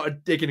this is not a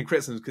dig into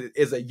criticism, because it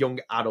is a young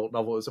adult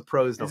novel. It's a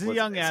prose novel. It's a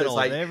young adult.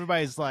 Like,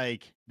 everybody's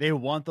like, they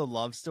want the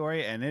love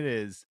story, and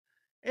it's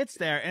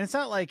there. And it's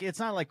not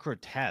like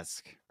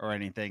grotesque or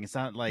anything. It's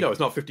not like, no,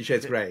 it's not 50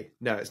 Shades Grey.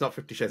 No, it's not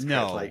 50 Shades Grey.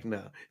 No. Like,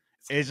 no.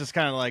 It's just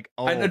kind of like,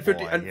 oh, and let me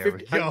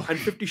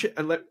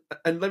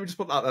just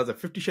put that as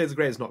 50 Shades of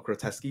Grey is not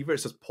grotesque either.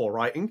 It's just poor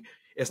writing.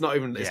 It's not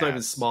even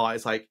smart.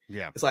 It's like,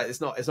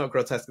 it's not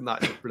grotesque in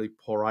that. It's just really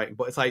poor writing.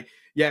 But it's like,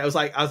 I was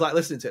like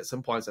listening to it at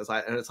some points.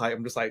 I'm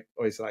just like,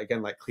 always like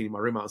again, like cleaning my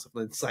room out and stuff.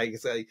 And it's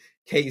like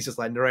Katie's just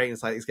like narrating.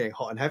 It's like it's getting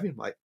hot and heavy. I'm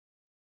like,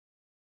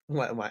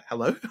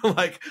 hello. I'm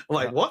like,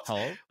 what?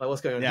 Hello? Like,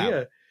 what's going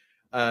on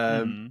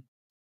here?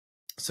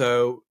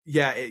 So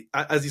yeah,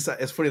 as you said,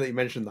 it's funny that you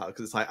mentioned that,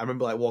 because it's like I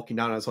remember like walking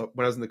down.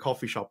 When I was in the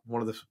coffee shop,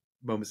 one of the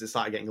moments it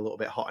started getting a little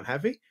bit hot and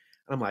heavy, and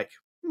I'm like,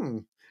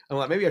 I'm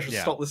like, maybe I should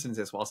stop listening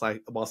to this whilst I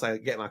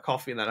get my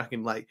coffee, and then I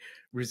can like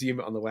resume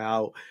it on the way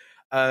out.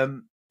 But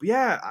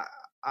yeah,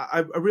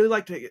 I really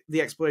liked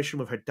the exploration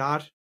with her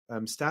dad,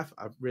 Steph.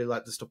 I really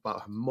liked the stuff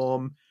about her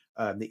mom.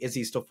 The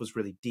Izzy stuff was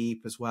really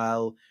deep as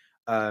well.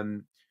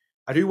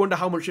 I do wonder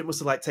how much it must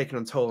have like taken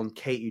on toll on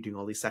Katie doing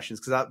all these sessions,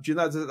 because do you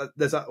know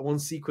there's that one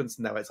sequence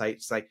in there where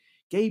it's like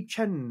Gabe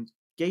Chen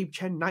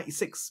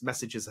 96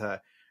 messages her.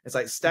 It's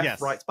like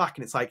Steph writes back,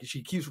 and it's like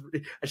she keeps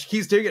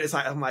doing it. It's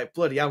like I'm like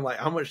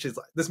how much is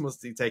like this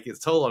must be taking its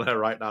toll on her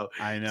right now.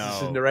 I know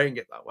she's narrating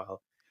it that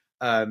well,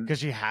 because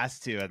she has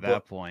to at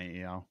that point,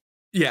 you know.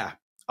 Yeah,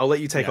 I'll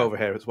let you take over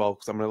here as well,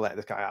 because I'm going to let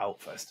this guy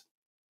out first.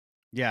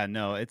 Yeah,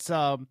 no, it's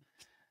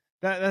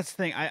That's the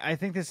thing. I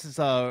think this is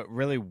a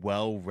really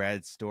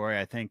well-read story.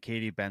 I think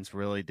Katie Bentz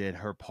really did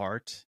her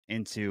part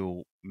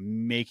into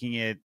making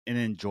it an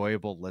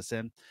enjoyable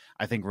listen.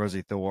 I think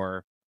Rosie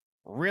Thor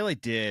really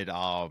did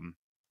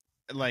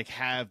like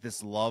have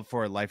this love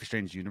for a Life is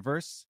Strange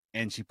universe,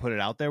 and she put it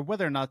out there.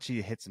 Whether or not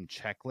she hit some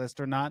checklist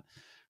or not,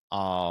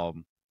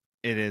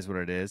 it is what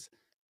it is.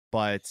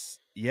 But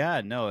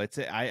yeah, no,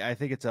 I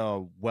think it's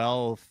a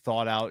well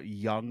thought out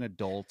young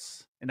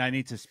adult, and I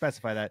need to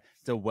specify that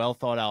it's a well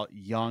thought out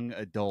young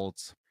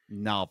adult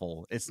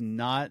novel.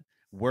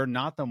 We're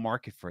not the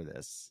market for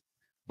this,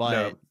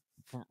 but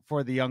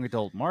for the young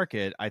adult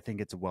market, I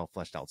think it's a well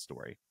fleshed out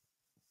story.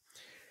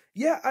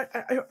 Yeah,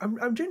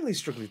 I'm generally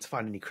struggling to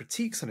find any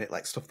critiques on it,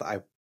 like stuff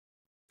that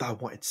I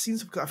wanted to see.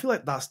 I feel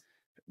like that's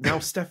now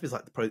Steph is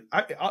like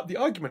the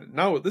argument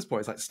now at this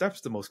point is like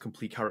Steph's the most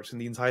complete character in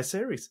the entire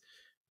series.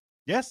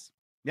 Yes.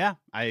 Yeah,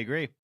 I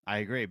agree.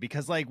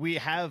 Because like we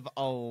have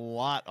a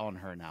lot on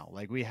her now.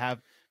 Like we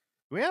have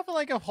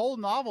like a whole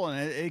novel,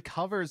 and it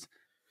covers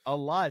a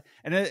lot.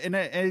 And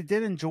I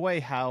did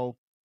enjoy how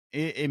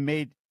it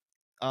made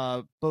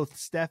both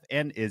Steph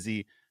and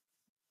Izzy,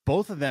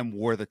 both of them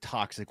were the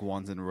toxic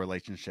ones in a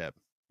relationship.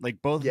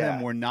 Like both of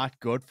them were not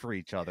good for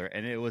each other,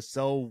 and it was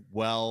so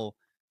well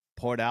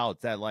poured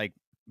out that like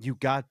you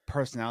got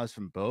personalities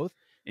from both,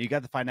 and you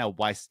got to find out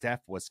why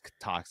Steph was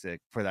toxic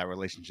for that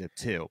relationship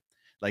too.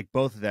 Like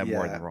both of them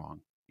were in the wrong,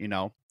 you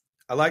know?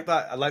 I like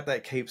that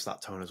it keeps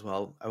that tone as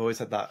well. I've always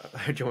had that,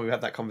 when we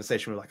had that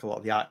conversation with like a lot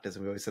of the actors,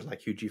 and we always said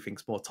like, who do you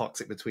think's more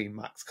toxic between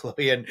Max,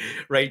 Chloe, and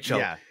Rachel?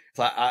 Yeah. It's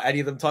like, are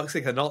any of them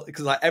toxic or not?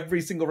 Because like every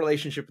single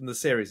relationship in the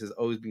series has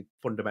always been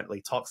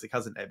fundamentally toxic,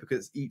 hasn't it?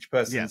 Because each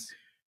person's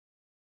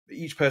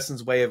each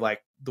person's way of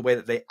like the way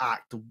that they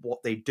act,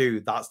 what they do,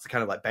 that's the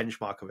kind of like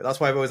benchmark of it. That's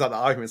why I've always had that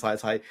argument.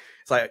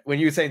 It's like when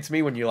you were saying to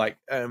me when you're like,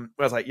 I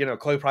was like,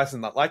 Chloe Price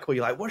isn't that likable.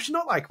 You're like, well, she's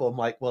not likable. I'm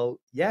like, well,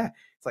 yeah.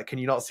 It's like, can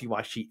you not see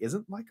why she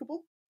isn't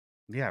likable?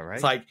 Yeah, right.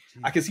 It's like,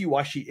 jeez. I can see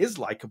why she is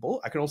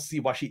likable. I can also see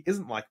why she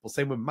isn't likable.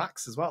 Same with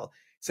Max as well.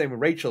 Same with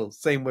Rachel.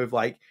 Same with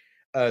like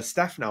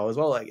Steph now as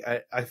well. Like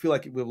I feel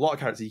like with a lot of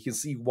characters, you can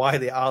see why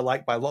they are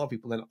liked by a lot of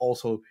people, and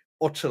also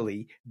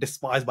utterly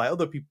despised by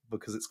other people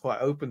because it's quite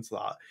open to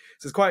that.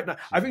 So it's quite.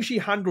 I think she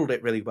handled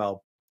it really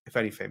well. If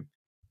anything,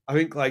 I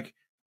think like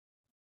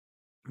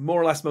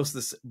more or less most of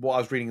this, what I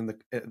was reading in the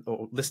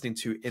or listening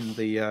to in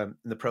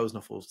the prose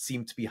novels,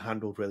 seemed to be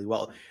handled really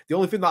well. The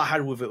only thing that I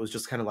had with it was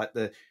just kind of like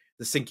the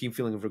sinking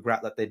feeling of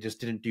regret that they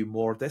just didn't do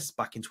more of this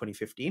back in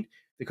 2015.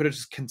 They could have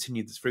just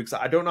continued this through, because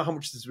I don't know how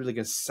much this is really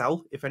going to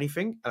sell, if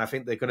anything. And I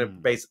think they're going to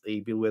basically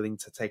be willing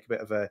to take a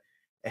bit of a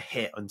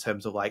hit in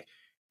terms of like,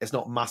 it's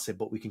not massive,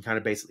 but we can kind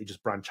of basically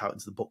just branch out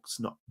into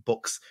the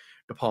books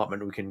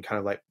department. We can kind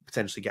of like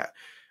potentially get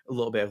a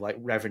little bit of like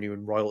revenue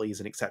and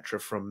royalties and etc.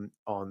 from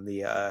on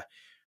the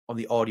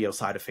audio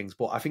side of things.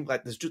 But I think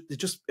like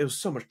it was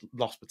so much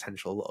lost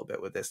potential a little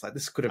bit with this. Like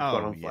this could have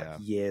gone on for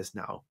like years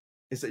now.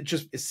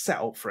 It's set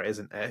up for it,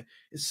 isn't it?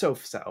 It's so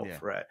set up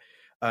for it.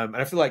 And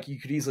I feel like you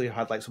could easily have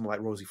had like someone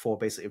like Rosie 4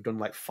 basically have done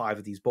like 5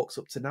 of these books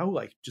up to now,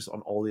 like just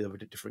on all the other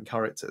different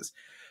characters.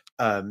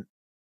 A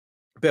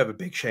bit of a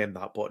big shame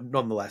that, but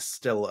nonetheless,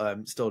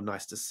 still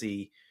nice to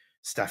see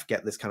Steph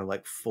get this kind of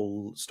like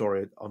full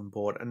story on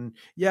board. And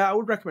yeah, I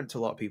would recommend it to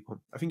a lot of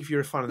people. I think if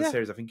you're a fan of the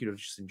series, I think you'd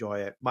just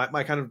enjoy it.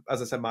 My kind of,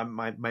 as I said,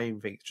 my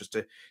main thing is just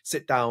to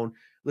sit down,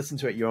 listen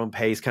to it at your own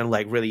pace, kind of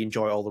like really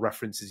enjoy all the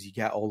references you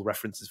get, all the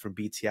references from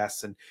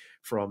BTS and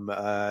from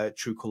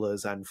True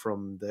Colors and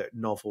from the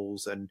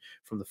novels and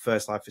from the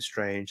first Life is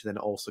Strange, and then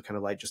also kind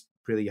of like just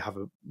really have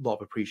a lot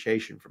of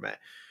appreciation from it.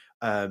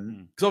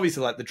 Because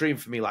obviously like the dream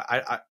for me, like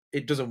I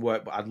it doesn't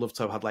work, but I'd love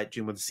to have had like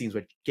the scenes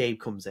where Gabe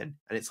comes in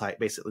and it's like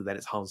basically then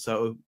it's Han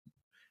Solo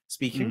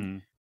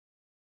speaking.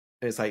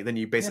 And it's like then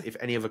you basically if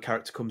any other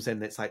character comes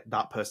in, it's like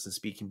that person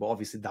speaking, but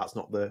obviously that's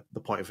not the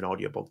point of an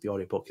audiobook. The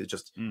audiobook is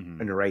just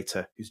a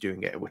narrator who's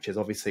doing it, which is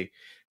obviously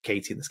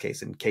Katie in this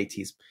case, and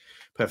Katie's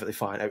perfectly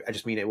fine. I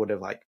just mean it would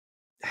have like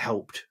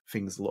helped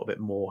things a little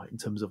bit more in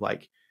terms of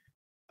like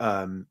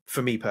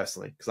for me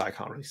personally, because I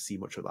can't really see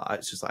much of that.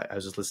 It's just like I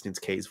was just listening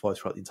to Katie's voice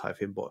throughout the entire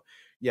film. But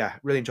yeah,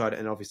 really enjoyed it.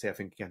 And obviously I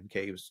think again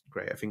Katie was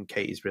great. I think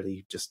Katie's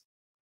really she's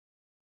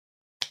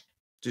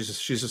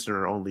just in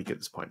her own league at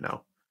this point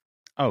now.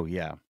 Oh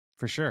yeah,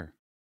 for sure.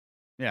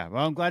 Yeah,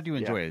 well I'm glad you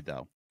enjoyed it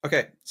though.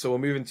 Okay, so we're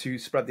moving to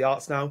Spread the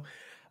Arts now.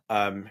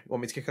 Want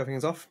me to kick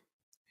things off?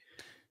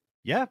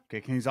 Yeah,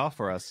 kick things off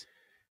for us.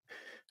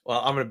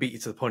 Well, I'm going to beat you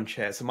to the punch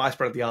here. So my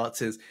Spread the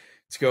Arts is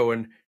to go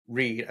and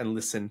read and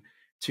listen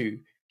to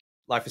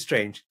Life is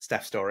Strange,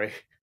 Steph story.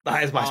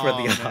 That is my Spread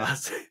the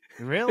Arts.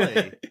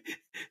 Really?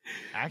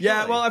 Actually?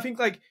 Yeah, well, I think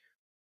like,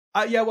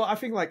 I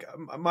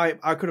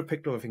could have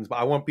picked other things, but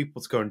I want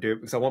people to go and do it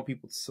because I want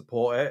people to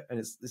support it. And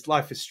it's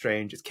Life is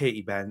Strange. It's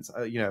Katie Bent.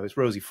 It's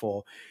Rosie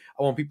 4.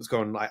 I want people to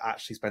go and like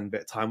actually spend a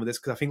bit of time with this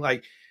because I think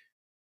like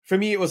for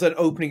me it was an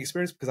opening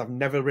experience because I've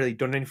never really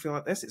done anything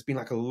like this. It's been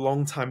like a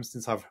long time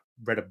since I've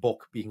read a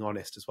book, being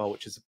honest, as well,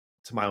 which is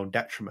to my own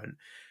detriment.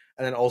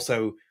 And then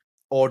also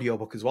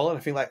audiobook as well. And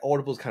I think like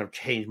Audible's kind of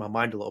changed my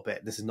mind a little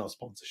bit. This is not a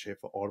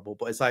sponsorship for Audible,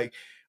 but it's like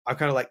I'm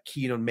kind of like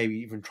keen on maybe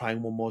even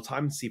trying one more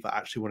time and see if I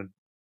actually want to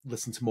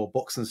listen to more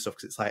books and stuff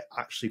because it's like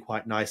actually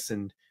quite nice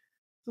and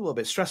a little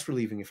bit stress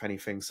relieving if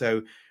anything.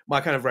 So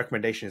my kind of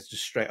recommendation is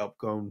just straight up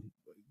go and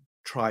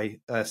try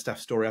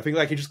Steph's story. I think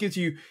like it just gives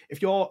you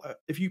if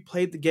you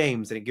played the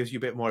games then it gives you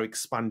a bit more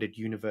expanded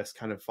universe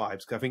kind of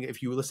vibes. Because I think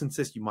if you listen to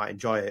this you might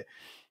enjoy it.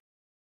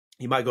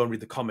 You might go and read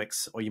the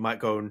comics, or you might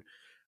go and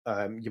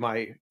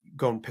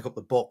pick up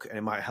the book, and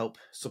it might help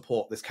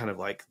support this kind of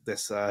like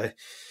this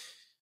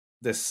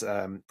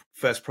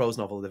first prose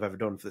novel they've ever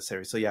done for the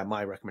series. So yeah,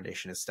 my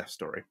recommendation is Steph's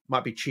story.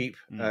 Might be cheap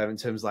in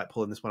terms of like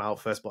pulling this one out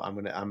first, but I'm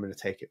gonna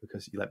take it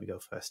because you let me go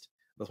first.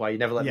 That's why you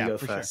never let me go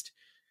first.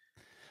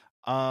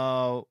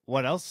 Sure.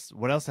 What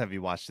else have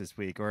you watched this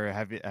week, or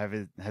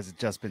has it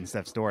just been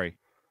Steph's story?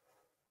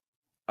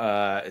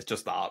 It's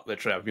just that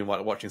literally I've been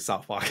watching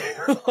South Park.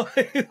 Fair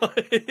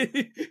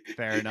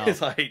enough.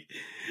 It's like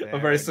a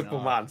very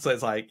simple man, so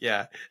it's like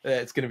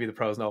it's going to be the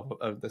prose novel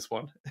of this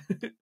one.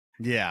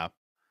 Yeah.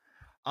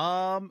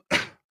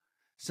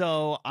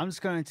 So I'm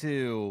just going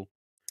to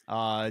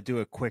do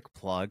a quick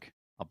plug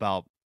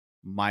about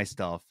my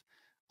stuff.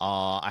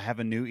 I have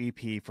a new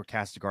EP for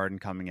Cast Garden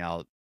coming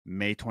out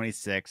May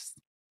 26th.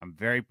 I'm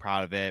very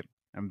proud of it.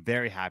 I'm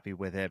very happy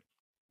with it,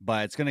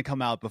 but it's going to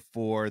come out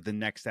before the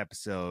next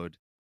episode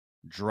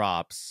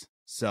drops.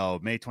 So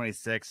May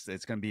 26th,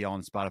 it's going to be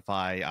on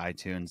Spotify,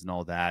 iTunes, and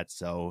all that.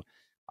 So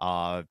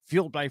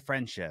Fueled by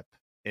Friendship,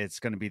 it's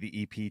going to be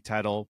the EP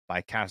title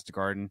by Cast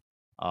Garden.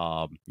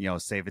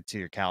 Save it to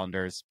your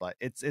calendars, but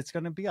it's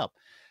going to be up.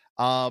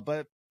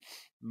 But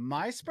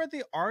my Spread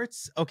the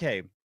Arts,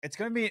 okay, it's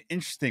going to be an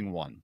interesting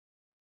one.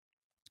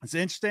 It's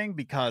interesting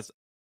because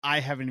I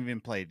haven't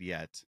even played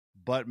yet,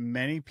 but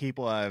many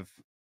people have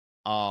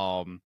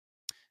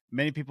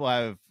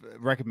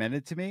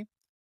recommended to me,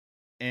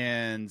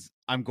 and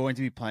I'm going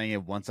to be playing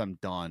it once I'm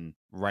done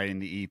writing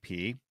the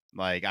EP.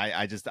 Like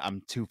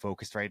I'm too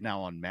focused right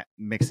now on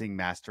mixing,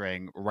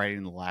 mastering,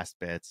 writing the last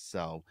bits.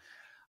 So,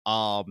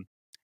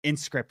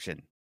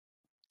 Inscription.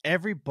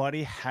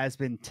 Everybody has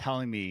been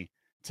telling me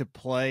to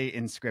play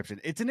Inscription.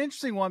 It's an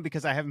interesting one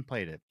because I haven't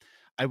played it.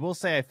 I will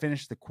say I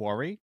finished The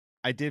Quarry.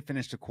 I did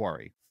finish The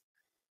Quarry.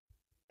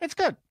 It's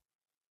good.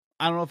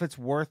 I don't know if it's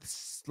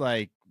worth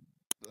like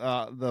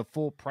the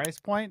full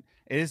price point.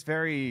 It is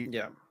very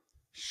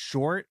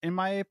short in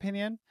my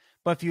opinion,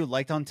 but if you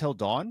liked Until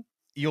Dawn,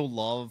 you'll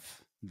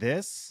love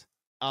this.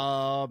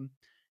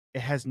 It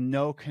has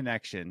no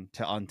connection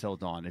to Until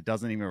Dawn. It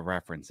doesn't even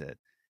reference it.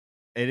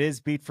 It is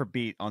beat for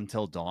beat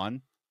Until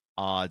Dawn,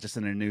 just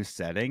in a new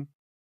setting.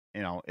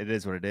 You know, it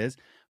is what it is.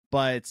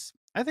 But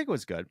I think it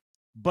was good.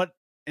 But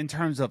in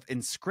terms of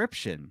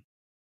Inscription,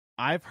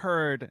 I've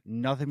heard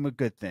nothing but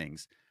good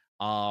things.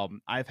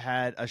 I've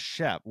had a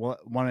chef, one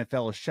of my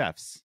fellow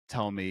chefs,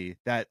 tell me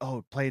that,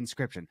 oh, play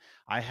Inscription.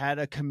 I had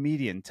a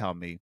comedian tell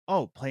me,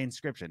 oh, play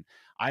Inscription.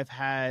 I've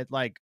had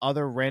like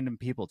other random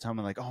people tell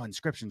me like, oh,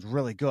 Inscription's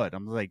really good.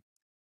 I'm like,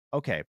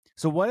 okay.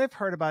 So what I've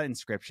heard about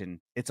Inscription,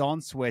 it's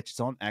on Switch, it's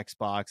on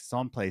Xbox, it's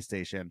on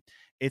PlayStation.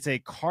 It's a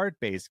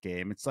card-based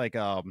game. It's like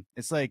it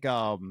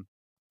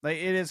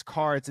is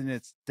cards and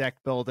it's deck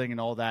building and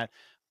all that,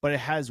 but it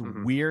has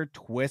weird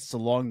twists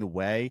along the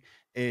way.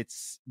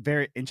 It's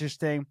very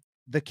interesting.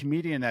 The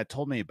comedian that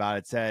told me about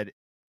it said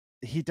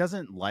he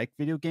doesn't like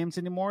video games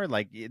anymore.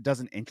 Like, it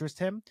doesn't interest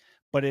him,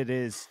 but it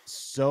is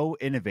so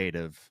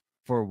innovative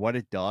for what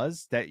it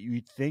does that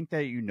you think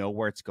that you know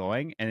where it's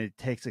going, and it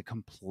takes a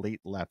complete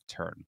left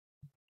turn.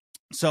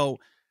 So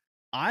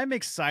I'm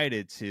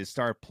excited to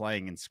start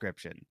playing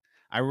Inscription.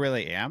 I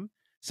really am.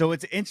 So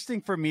it's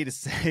interesting for me to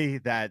say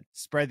that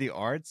Spread the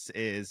Arts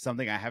is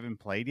something I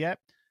haven't played yet,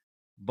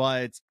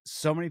 but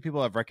so many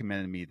people have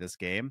recommended me this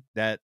game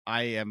that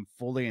I am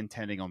fully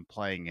intending on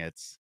playing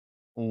it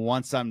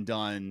once I'm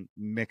done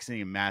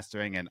mixing and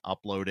mastering and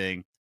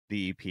uploading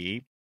the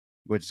EP,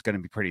 which is going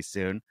to be pretty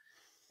soon.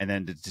 And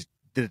then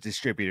the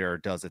distributor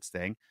does its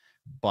thing.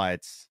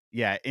 But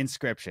yeah,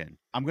 Inscription.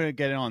 I'm going to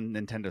get it on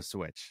Nintendo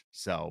Switch.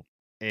 So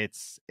it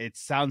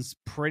sounds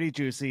pretty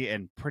juicy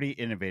and pretty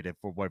innovative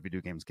for what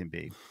video games can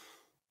be.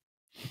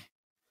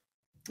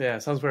 Yeah,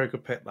 it sounds very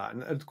good pick, that.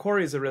 And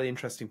Quarry is a really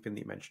interesting thing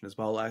that you mentioned as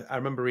well. I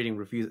remember reading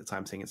reviews at the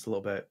time saying it's a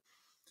little bit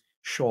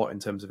short in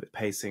terms of its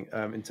pacing,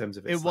 in terms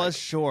of its, it was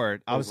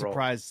short. Overall. I was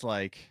surprised.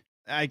 Like,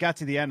 I got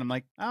to the end, I'm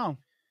like, oh,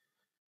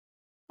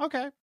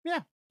 okay,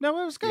 yeah,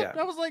 no, it was good. Yeah.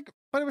 I was like,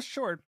 but it was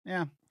short.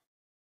 Yeah.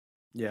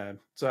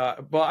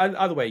 So, but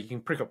either way, you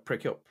can pick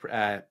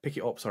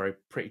it up. Sorry,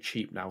 pretty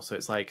cheap now. So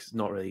it's like it's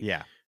not really.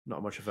 Yeah.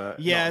 Not much of a.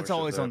 Yeah, it's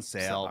always on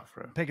sale.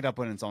 Pick it up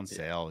when it's on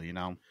sale. You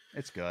know,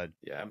 it's good.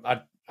 Yeah,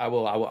 I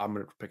will. I'm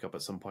going to pick up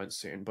at some point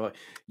soon. But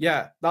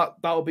yeah,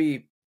 that'll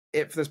be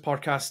it for this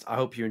podcast. I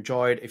hope you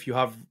enjoyed. If you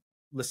have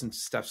listened to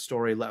Steph's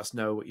story, let us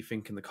know what you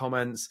think in the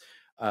comments.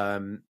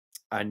 And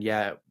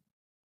yeah,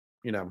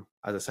 you know,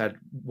 as I said,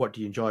 what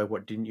do you enjoy?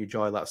 What didn't you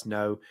enjoy? Let us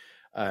know.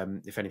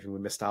 If anything we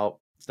missed out.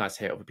 It's nice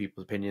to hear other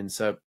people's opinions.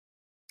 So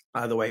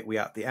either way,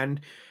 we're at the end.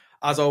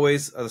 As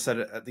always, as I said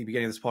at the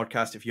beginning of this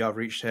podcast, if you have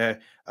reached here,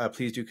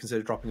 please do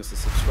consider dropping us a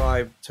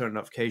subscribe, turn on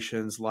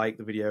notifications, like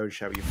the video, and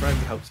share with your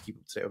friends. It helps you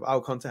keep up to date with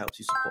our content, helps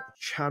you support the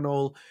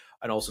channel.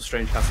 And also,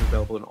 StrangeCast is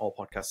available in all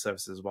podcast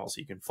services as well,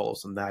 so you can follow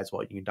us on there as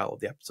well. You can download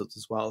the episodes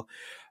as well.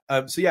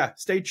 So yeah,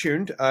 stay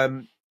tuned. I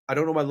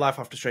don't know when Life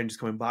After Strange is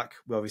coming back.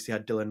 We obviously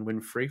had Dylan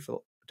Winfrey.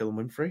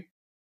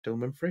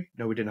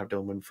 No, we didn't have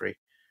Dylan Winfrey.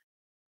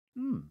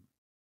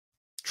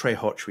 Trey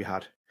Hutch we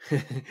had.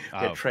 We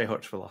had Trey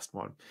Hutch for the last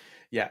one.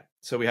 Yeah,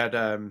 so we had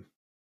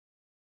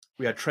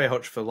Trey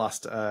Hutch for the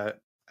last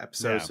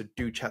episode, so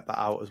do check that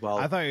out as well.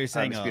 I thought you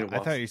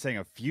were saying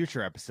a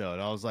future episode.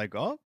 I was like,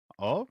 oh.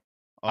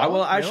 I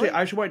really?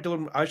 I wanted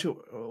Dylan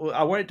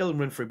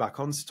Winfrey back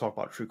on to talk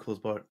about True Colors,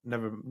 but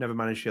never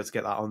managed to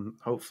get that on.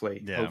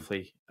 Hopefully,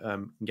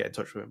 can get in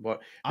touch with him.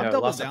 But I'm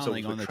double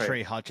downing on the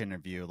Trey Hutch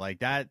interview. Like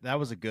that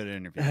was a good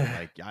interview.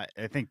 Like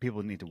I think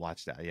people need to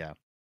watch that. Yeah.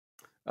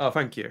 Oh,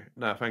 thank you.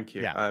 No, thank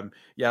you. Yeah,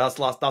 that's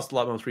the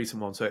most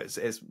recent one. So it's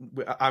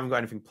I haven't got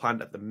anything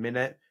planned at the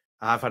minute.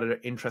 I have had an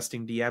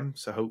interesting DM,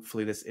 so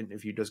hopefully this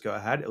interview does go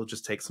ahead. It'll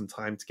just take some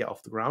time to get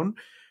off the ground,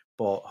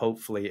 but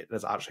hopefully it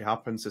does actually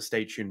happen. So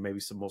stay tuned.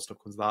 Maybe some more stuff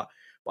comes to that.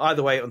 But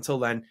either way, until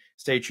then,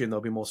 stay tuned.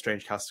 There'll be more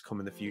StrangeCasts to come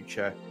in the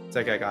future.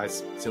 Take care,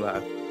 guys. See you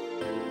later.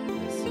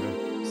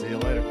 See you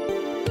later.